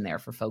learnings in there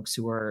for folks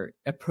who are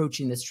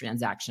approaching this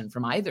transaction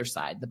from either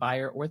side, the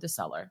buyer or the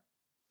seller.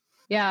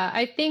 Yeah,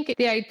 I think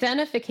the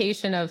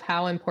identification of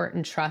how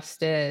important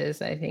trust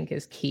is, I think,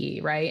 is key,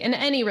 right? In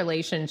any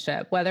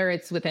relationship, whether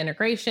it's with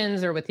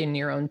integrations or within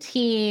your own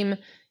team,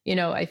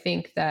 I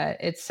think that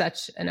it's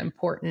such an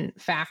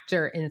important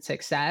factor in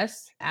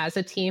success as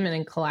a team and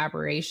in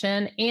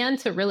collaboration, and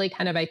to really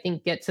kind of, I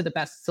think, get to the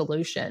best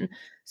solution.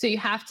 So you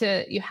have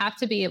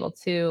to be able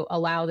to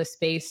allow the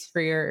space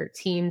for your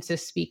team to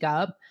speak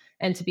up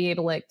and to be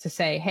able to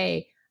say,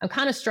 hey, I'm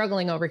kind of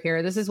struggling over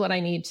here. This is what I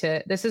need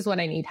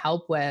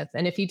help with.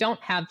 And if you don't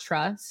have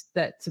trust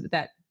that's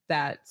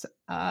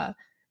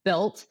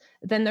built,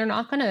 then they're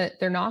not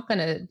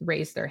gonna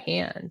raise their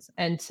hands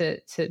and to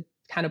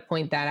kind of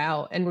point that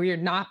out. And where you're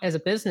not, as a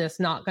business,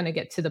 not going to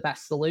get to the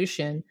best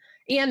solution,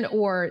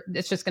 or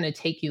it's just going to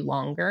take you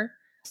longer.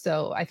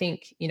 So I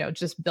think,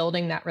 just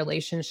building that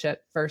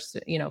relationship first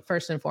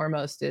and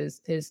foremost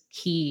is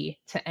key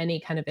to any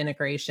kind of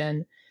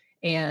integration.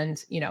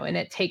 And, and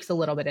it takes a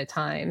little bit of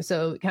time.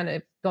 So kind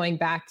of going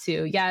back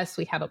to, yes,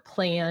 we have a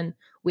plan.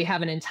 We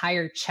have an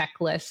entire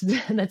checklist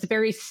that's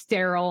very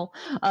sterile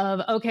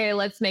of, okay,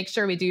 let's make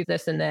sure we do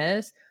this and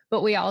this.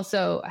 But we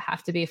also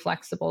have to be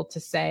flexible to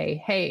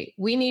say, hey,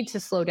 we need to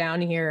slow down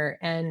here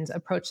and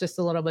approach this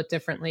a little bit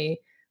differently.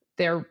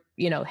 We're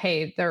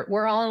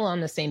all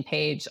on the same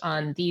page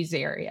on these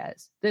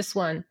areas. This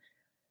one,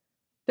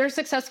 they're a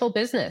successful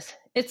business.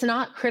 It's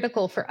not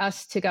critical for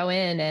us to go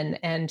in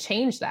and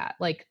change that.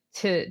 Like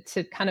to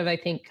kind of, I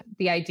think,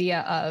 the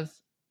idea of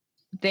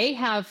they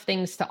have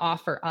things to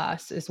offer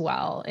us as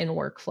well in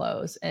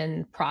workflows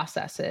and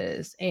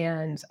processes.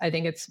 And I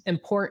think it's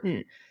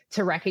important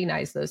to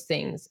recognize those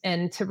things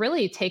and to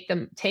really take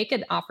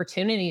an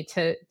opportunity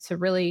to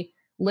really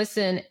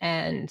listen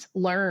and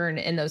learn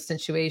in those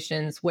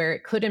situations where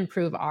it could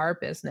improve our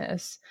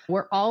business.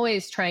 We're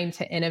always trying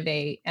to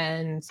innovate,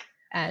 and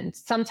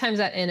sometimes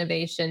that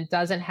innovation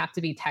doesn't have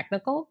to be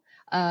technical.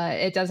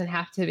 It doesn't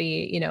have to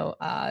be,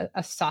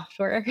 a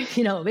software.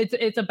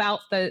 It's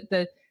about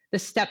the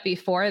step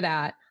before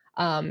that.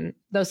 Though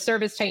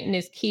ServiceTitan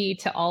is key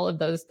to all of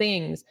those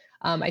things.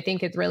 I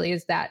think it really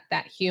is that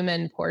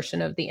human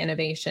portion of the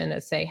innovation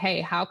to say,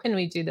 hey, how can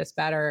we do this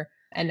better?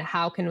 And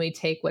how can we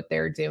take what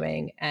they're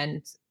doing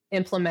and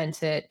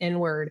implement it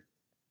inward?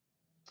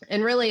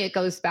 And really it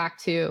goes back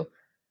to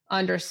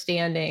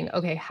understanding,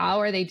 okay, how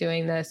are they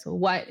doing this?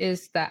 What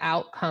is the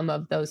outcome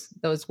of those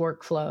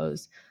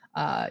workflows?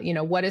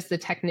 What is the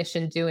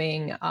technician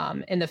doing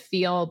in the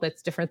field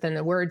that's different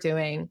than we're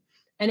doing?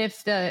 And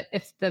if the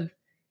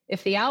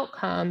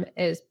outcome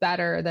is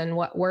better than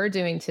what we're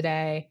doing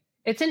today,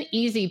 it's an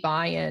easy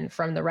buy-in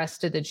from the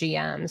rest of the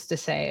GMs to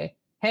say,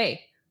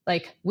 hey,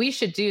 like, we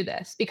should do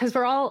this, because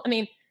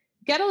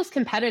Gettle is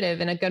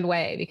competitive in a good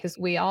way because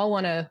we all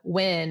want to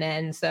win.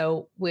 And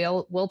so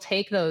we'll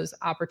take those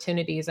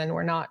opportunities, and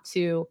I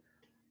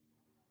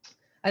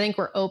think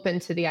we're open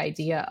to the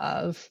idea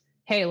of,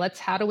 hey,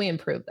 how do we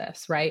improve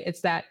this, right?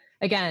 It's that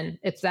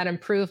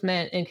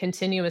improvement and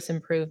continuous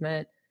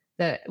improvement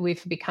that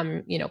we've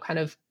become, kind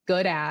of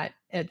good at,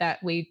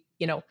 that we,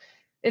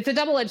 it's a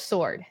double-edged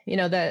sword,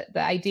 the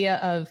idea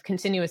of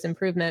continuous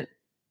improvement,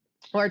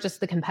 or just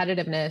the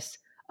competitiveness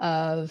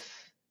of,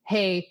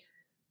 hey,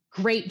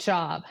 great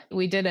job.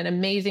 We did an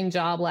amazing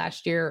job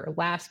last year or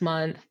last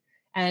month.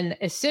 And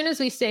as soon as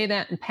we say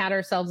that and pat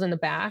ourselves in the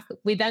back,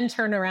 we then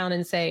turn around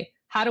and say,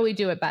 how do we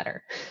do it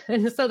better?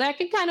 And so that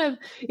can kind of,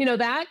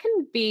 that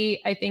can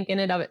be, I think, in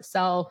and of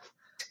itself,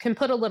 can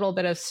put a little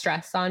bit of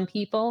stress on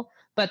people.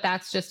 But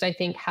that's just, I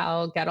think,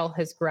 how Gettle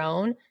has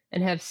grown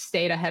and have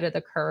stayed ahead of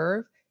the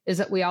curve, is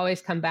that we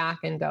always come back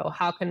and go,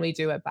 how can we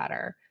do it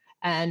better?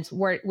 And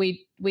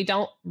we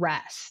don't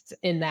rest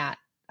in that,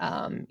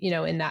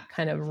 in that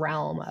kind of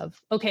realm of,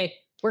 okay,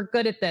 we're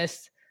good at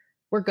this.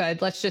 We're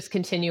good. Let's just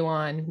continue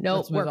on.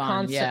 No, we're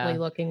constantly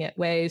looking at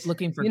ways,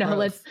 looking for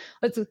growth.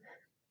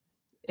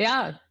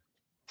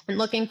 And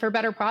looking for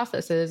better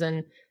processes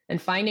and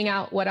finding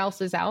out what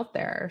else is out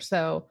there.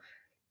 So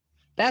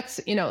that's,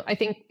 I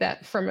think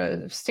that from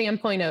a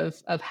standpoint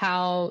of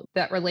how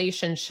that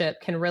relationship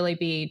can really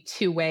be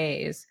two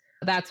ways,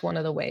 that's one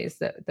of the ways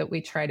that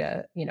we try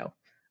to,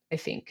 I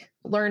think,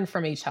 learn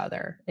from each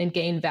other and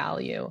gain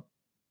value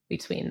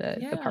between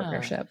the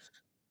partnership.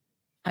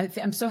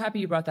 I'm so happy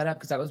you brought that up,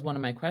 because that was one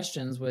of my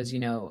questions was,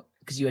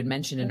 because you had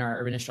mentioned in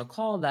our initial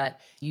call that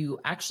you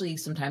actually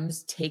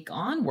sometimes take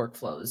on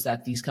workflows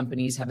that these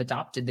companies have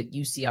adopted that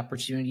you see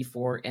opportunity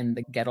for in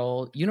the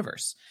Gettle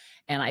universe.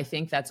 And I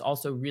think that's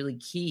also really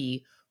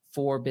key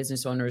for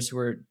business owners who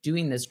are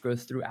doing this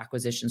growth through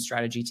acquisition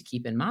strategy to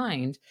keep in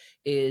mind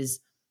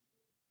is,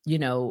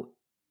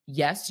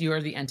 yes,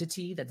 you're the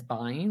entity that's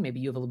buying.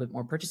 Maybe you have a little bit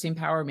more purchasing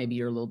power. Maybe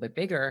you're a little bit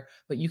bigger,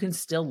 but you can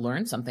still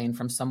learn something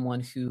from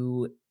someone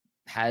who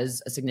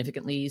has a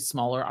significantly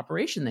smaller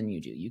operation than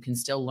you do. You can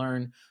still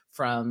learn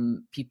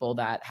from people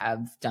that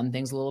have done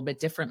things a little bit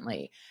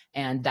differently.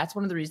 And that's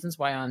one of the reasons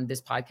why on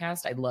this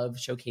podcast, I love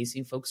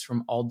showcasing folks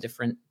from all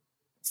different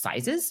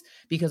sizes,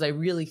 because I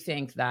really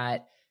think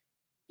that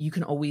you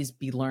can always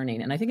be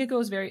learning. And I think it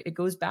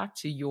goes back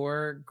to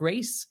your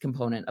grace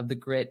component of the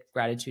grit,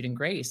 gratitude, and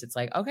grace. It's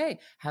like, okay,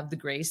 have the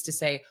grace to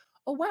say,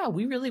 oh, wow,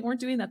 we really weren't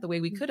doing that the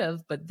way we could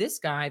have, but this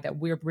guy that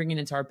we're bringing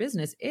into our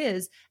business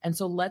is. And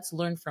so let's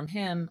learn from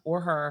him or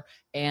her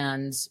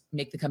and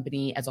make the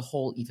company as a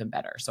whole even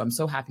better. So I'm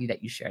so happy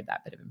that you shared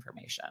that bit of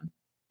information.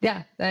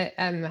 Yeah,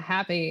 I'm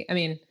happy.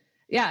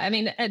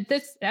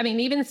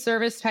 Even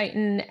Service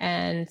Titan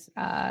and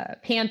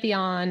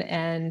Pantheon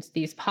and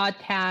these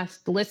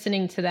podcasts,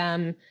 listening to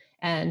them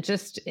and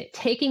just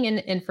taking in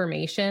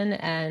information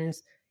and,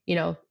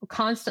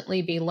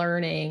 constantly be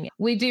learning.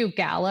 We do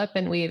Gallup,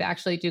 and we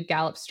actually do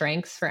Gallup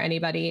strengths for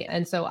anybody.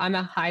 And so I'm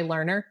a high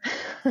learner.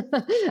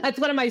 That's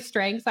one of my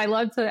strengths. I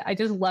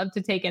just love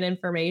to take in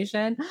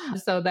information.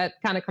 So that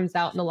kind of comes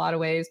out in a lot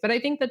of ways. But I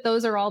think that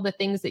those are all the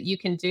things that you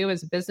can do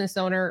as a business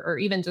owner or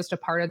even just a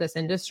part of this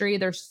industry.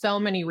 There's so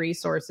many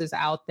resources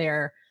out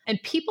there, and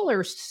people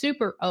are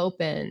super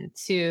open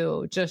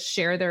to just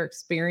share their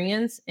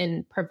experience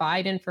and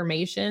provide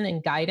information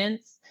and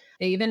guidance,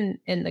 even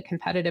in the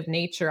competitive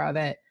nature of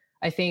it.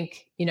 I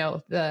think,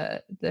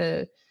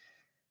 the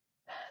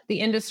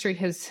industry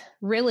has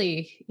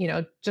really,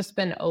 just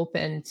been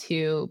open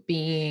to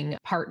being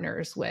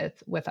partners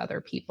with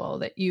other people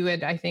that you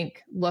would, I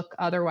think, look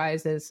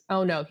otherwise as,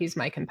 oh no, he's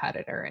my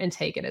competitor, and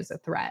take it as a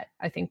threat.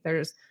 I think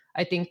there's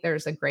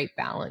a great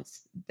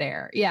balance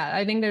there. Yeah,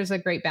 I think there's a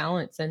great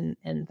balance in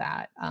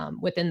that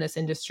within this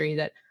industry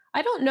that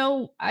I don't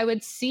know, I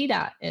would see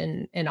that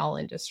in all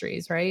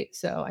industries, right?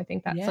 So I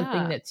think that's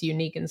something that's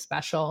unique and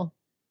special.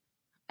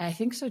 I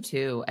think so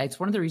too. It's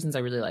one of the reasons I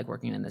really like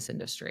working in this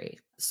industry.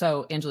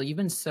 So Angela, you've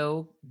been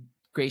so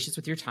gracious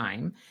with your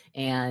time,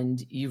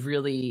 and you've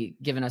really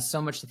given us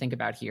so much to think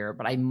about here.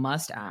 But I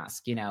must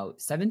ask,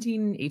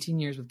 17, 18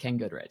 years with Ken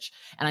Goodrich,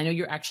 and I know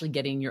you're actually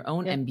getting your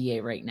own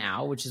MBA right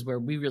now, which is where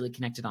we really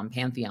connected on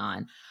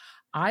Pantheon.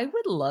 I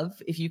would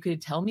love if you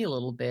could tell me a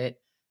little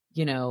bit,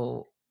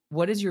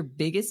 what is your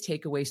biggest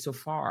takeaway so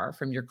far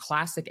from your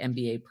classic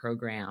MBA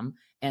program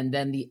and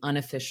then the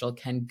unofficial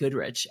Ken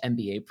Goodrich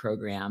MBA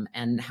program,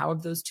 and how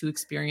have those two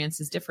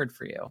experiences differed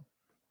for you?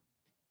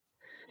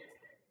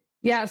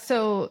 Yeah.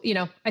 So,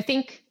 I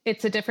think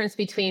it's a difference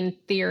between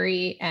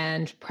theory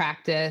and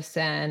practice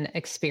and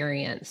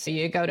experience. So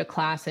you go to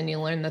class and you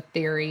learn the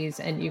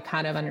theories and you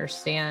kind of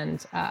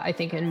understand, I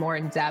think, in more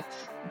in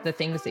depth, the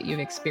things that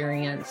you've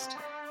experienced.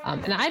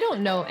 And I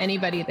don't know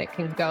anybody that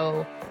can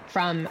go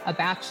from a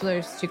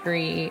bachelor's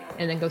degree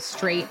and then go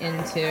straight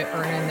into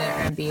earning their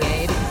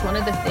MBA, because one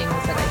of the things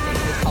that I think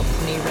has helped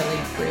me really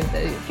through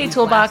the Hey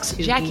Toolbox,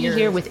 Jackie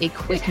here with a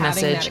quick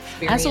message.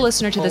 As a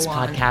listener to this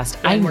podcast,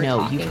 I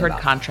know you've heard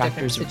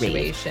contractors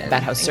rave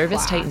about how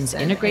Service Titan's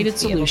integrated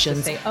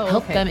solutions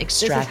help them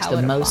extract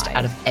the most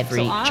out of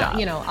every job.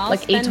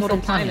 Like A Total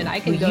Plumbing,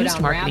 who used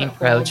Marketing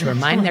Pro to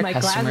remind their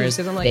customers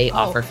they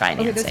offer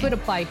financing.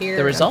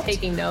 The result?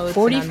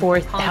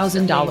 $44,000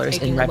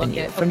 in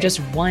revenue from just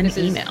one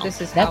email.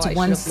 That's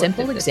one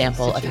simple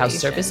example of how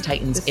Service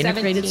Titan's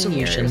integrated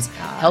solutions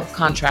help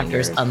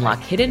contractors unlock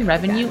hidden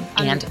revenue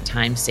and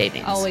time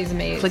savings.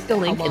 Click the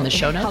link in the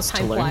show notes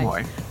to learn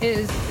more.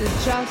 Is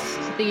just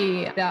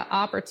the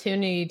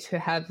opportunity to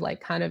have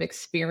kind of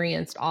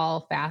experienced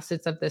all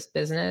facets of this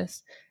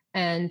business,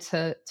 and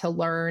to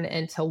learn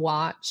and to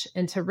watch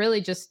and to really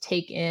just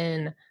take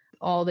in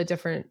all the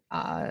different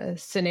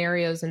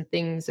scenarios and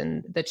things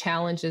and the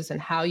challenges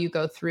and how you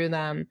go through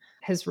them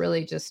has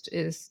really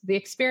is the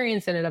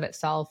experience in and of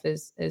itself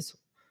is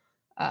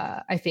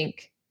I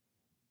think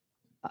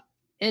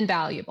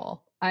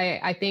invaluable.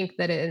 I think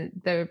that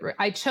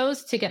I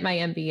chose to get my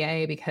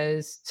MBA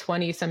because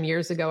 20 some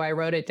years ago, I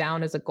wrote it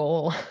down as a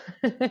goal.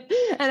 And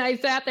I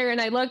sat there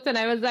and I looked and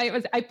I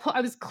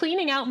was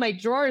cleaning out my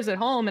drawers at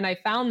home, and I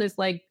found this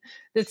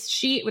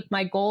sheet with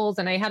my goals,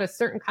 and I had a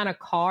certain kind of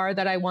car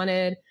that I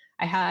wanted.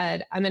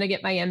 I'm going to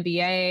get my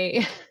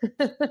MBA.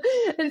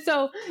 And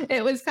so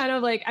it was kind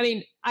of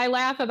I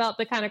laugh about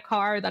the kind of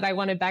car that I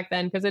wanted back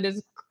then, because it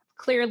is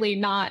clearly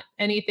not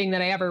anything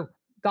that I ever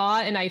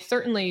got. And I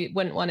certainly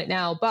wouldn't want it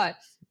now, but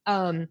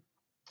that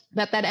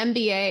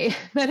MBA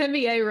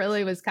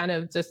really was kind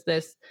of just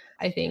this,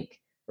 I think,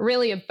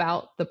 really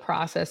about the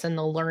process and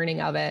the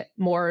learning of it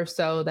more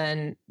so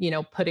than,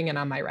 putting it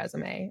on my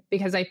resume,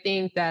 because I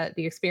think that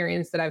the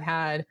experience that I've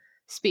had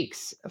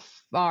speaks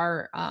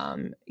far,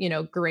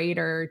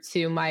 greater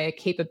to my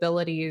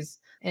capabilities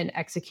in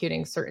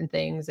executing certain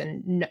things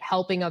and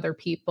helping other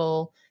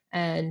people.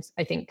 And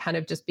I think kind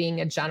of just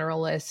being a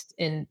generalist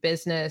in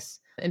business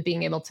and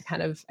being able to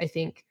kind of, I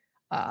think,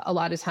 a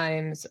lot of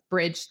times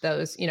bridge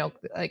those,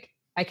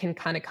 I can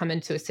kind of come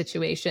into a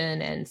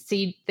situation and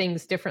see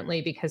things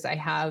differently because I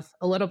have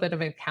a little bit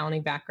of an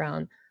accounting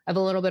background, I have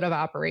a little bit of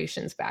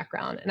operations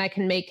background, and I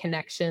can make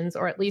connections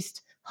or at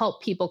least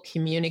help people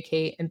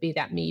communicate and be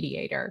that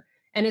mediator.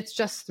 And it's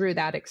just through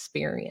that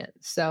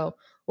experience. So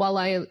while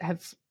I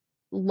have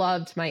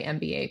loved my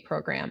MBA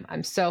program,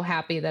 I'm so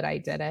happy that I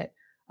did it.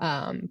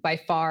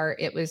 By far,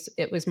 it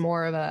was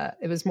more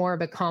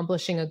of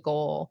accomplishing a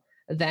goal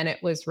than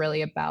it was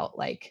really about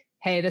like,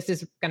 hey, this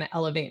is going to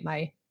elevate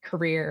my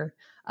career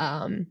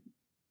in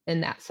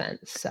that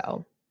sense.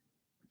 So.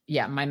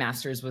 Yeah, my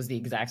master's was the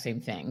exact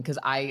same thing because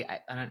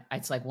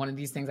it's like one of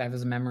these things I have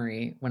as a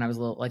memory when I was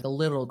a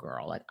little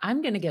girl, like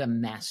I'm going to get a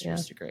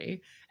master's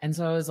degree. And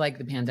so I was like,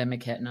 the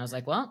pandemic hit and I was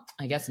like, well,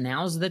 I guess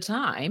now's the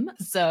time.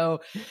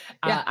 So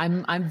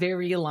I'm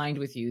very aligned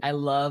with you. I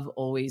love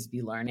always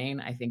be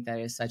learning. I think that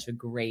is such a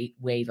great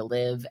way to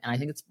live. And I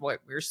think it's what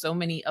we're so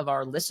many of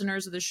our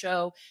listeners of the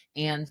show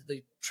and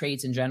the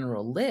trades in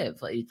general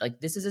live. Like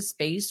this is a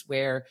space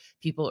where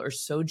people are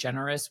so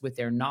generous with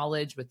their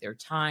knowledge, with their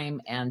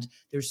time, and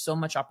there's so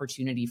much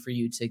opportunity for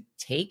you to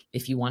take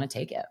if you want to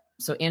take it.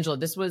 So Angela,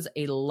 this was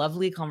a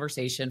lovely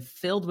conversation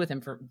filled with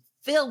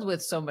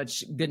so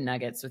much good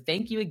nuggets. So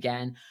thank you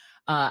again.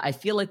 I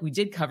feel like we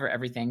did cover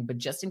everything, but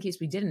just in case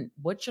we didn't,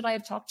 what should I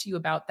have talked to you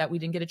about that we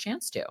didn't get a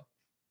chance to?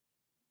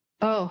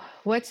 Oh,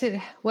 what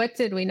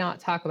did we not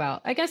talk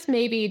about? I guess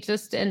maybe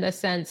just in the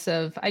sense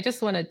of, I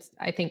just want to,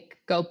 I think,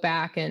 go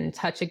back and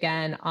touch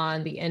again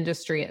on the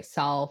industry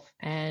itself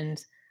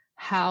and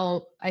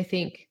how I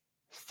think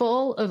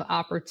full of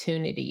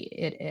opportunity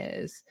it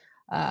is.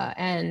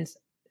 And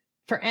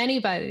for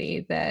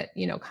anybody that,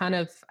 kind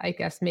of, I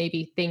guess,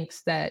 maybe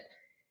thinks that,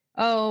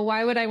 oh,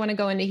 why would I want to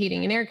go into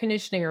heating and air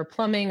conditioning or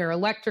plumbing or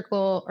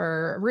electrical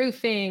or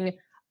roofing?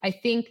 I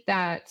think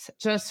that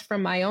just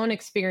from my own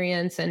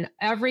experience and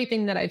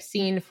everything that I've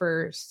seen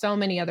for so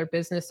many other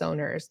business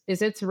owners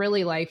is it's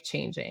really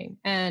life-changing.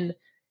 And,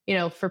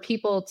 for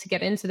people to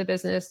get into the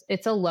business,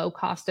 it's a low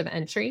cost of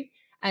entry.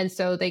 And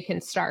so they can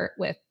start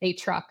with a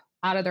truck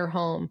out of their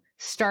home,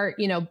 start,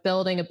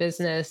 building a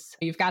business.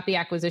 You've got the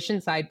acquisition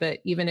side, but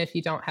even if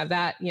you don't have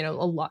that,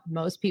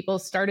 most people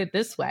started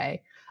this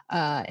way.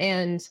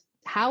 And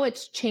how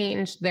it's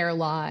changed their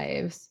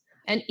lives.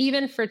 And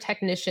even for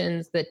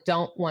technicians that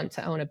don't want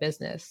to own a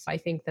business, I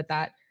think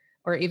that,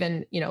 or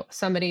even,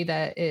 somebody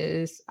that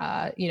is,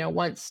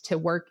 wants to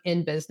work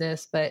in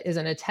business, but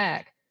isn't a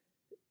tech,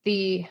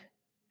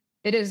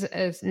 it is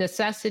a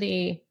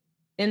necessity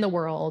in the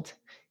world.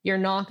 You're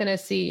not going to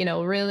see,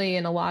 really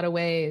in a lot of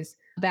ways,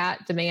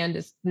 that demand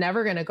is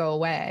never going to go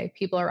away.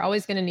 People are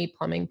always going to need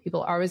plumbing.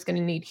 People are always going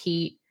to need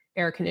heat,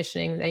 air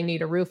conditioning. They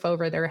need a roof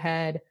over their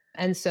head.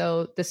 And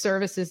so the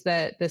services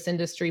that this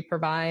industry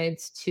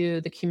provides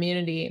to the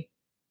community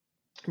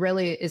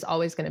really is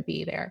always going to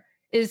be there.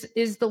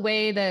 Is the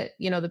way that,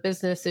 the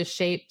business is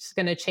shaped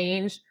going to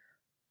change?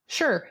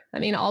 Sure. I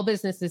mean, all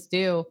businesses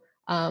do.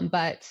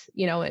 But,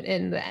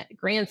 in the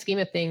grand scheme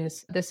of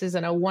things, this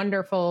isn't a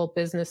wonderful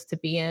business to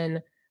be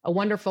in, a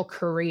wonderful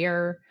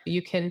career.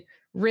 You can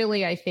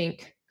really, I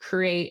think,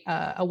 create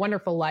a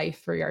wonderful life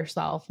for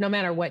yourself, no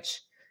matter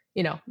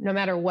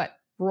what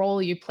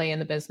role you play in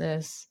the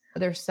business.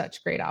 There's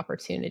such great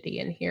opportunity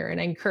in here. And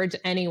I encourage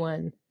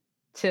anyone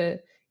to,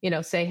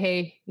 say,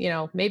 hey,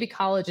 maybe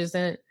college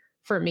isn't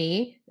for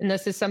me. And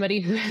this is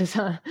somebody who is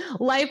a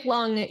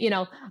lifelong,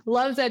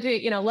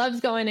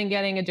 loves going and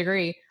getting a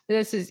degree.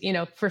 This is,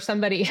 for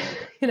somebody,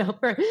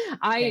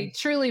 I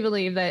truly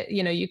believe that,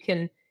 you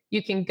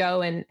can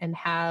go and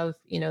have,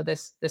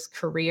 this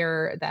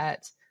career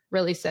that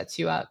really sets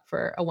you up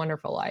for a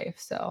wonderful life.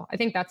 So I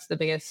think that's the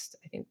biggest,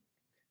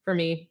 for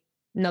me,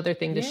 another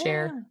thing to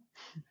share.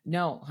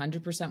 No,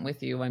 100%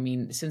 with you. I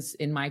mean, since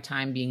in my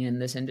time being in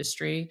this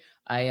industry,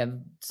 I have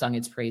sung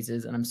its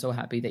praises and I'm so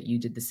happy that you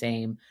did the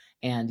same.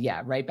 And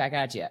yeah, right back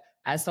at you.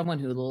 As someone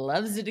who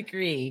loves a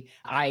degree,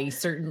 I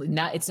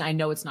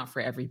know it's not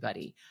for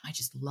everybody. I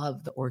just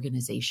love the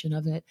organization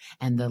of it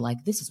and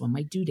this is when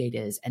my due date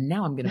is. And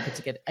now I'm going to put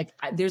together,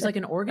 there's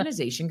an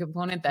organization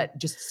component that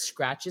just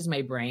scratches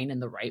my brain in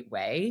the right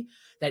way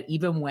that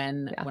even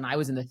when I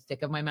was in the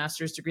thick of my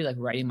master's degree,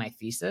 writing my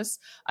thesis,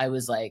 I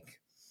was like,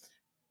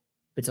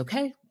 it's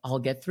okay. I'll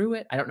get through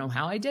it. I don't know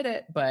how I did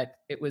it, but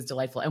it was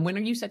delightful. And when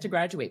are you set to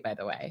graduate, by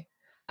the way?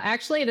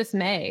 Actually, this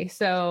May.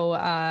 So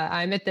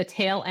I'm at the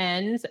tail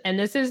end, and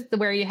this is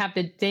where you have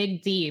to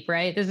dig deep,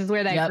 right? This is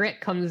where that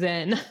grit comes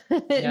in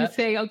and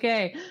say,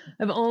 okay,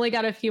 I've only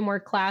got a few more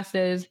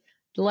classes.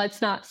 Let's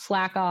not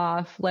slack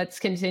off. Let's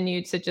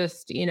continue to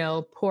just,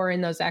 pour in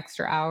those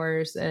extra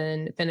hours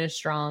and finish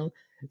strong.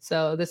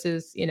 So this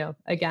is,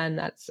 again,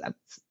 that's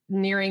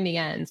nearing the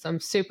end. So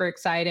I'm super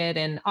excited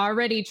and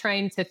already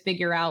trying to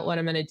figure out what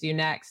I'm going to do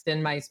next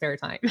in my spare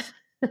time.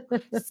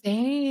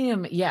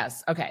 Same.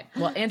 Yes. Okay.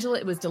 Well, Angela,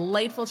 it was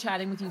delightful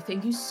chatting with you.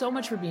 Thank you so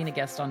much for being a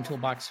guest on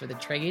Toolbox for the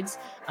Trades.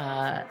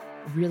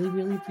 Really,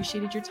 really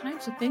appreciated your time.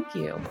 So thank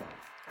you.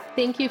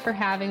 Thank you for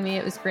having me.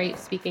 It was great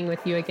speaking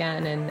with you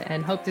again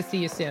and hope to see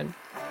you soon.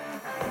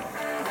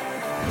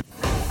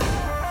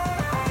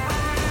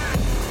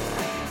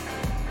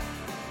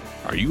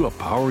 Are you a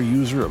power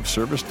user of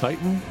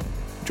ServiceTitan?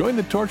 Join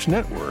the Torch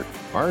Network,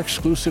 our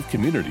exclusive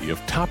community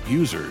of top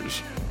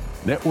users.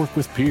 Network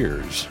with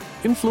peers.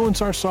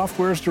 influence our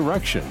software's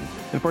direction,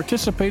 and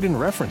participate in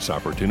reference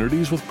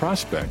opportunities with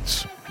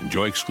prospects.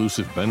 Enjoy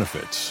exclusive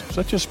benefits,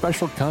 such as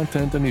special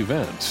content and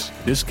events,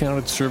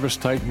 discounted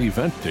ServiceTitan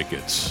event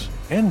tickets,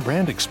 and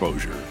brand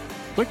exposure.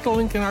 Click the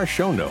link in our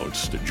show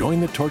notes to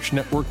join the Torch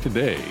Network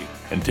today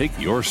and take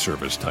your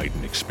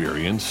ServiceTitan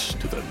experience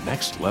to the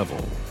next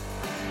level.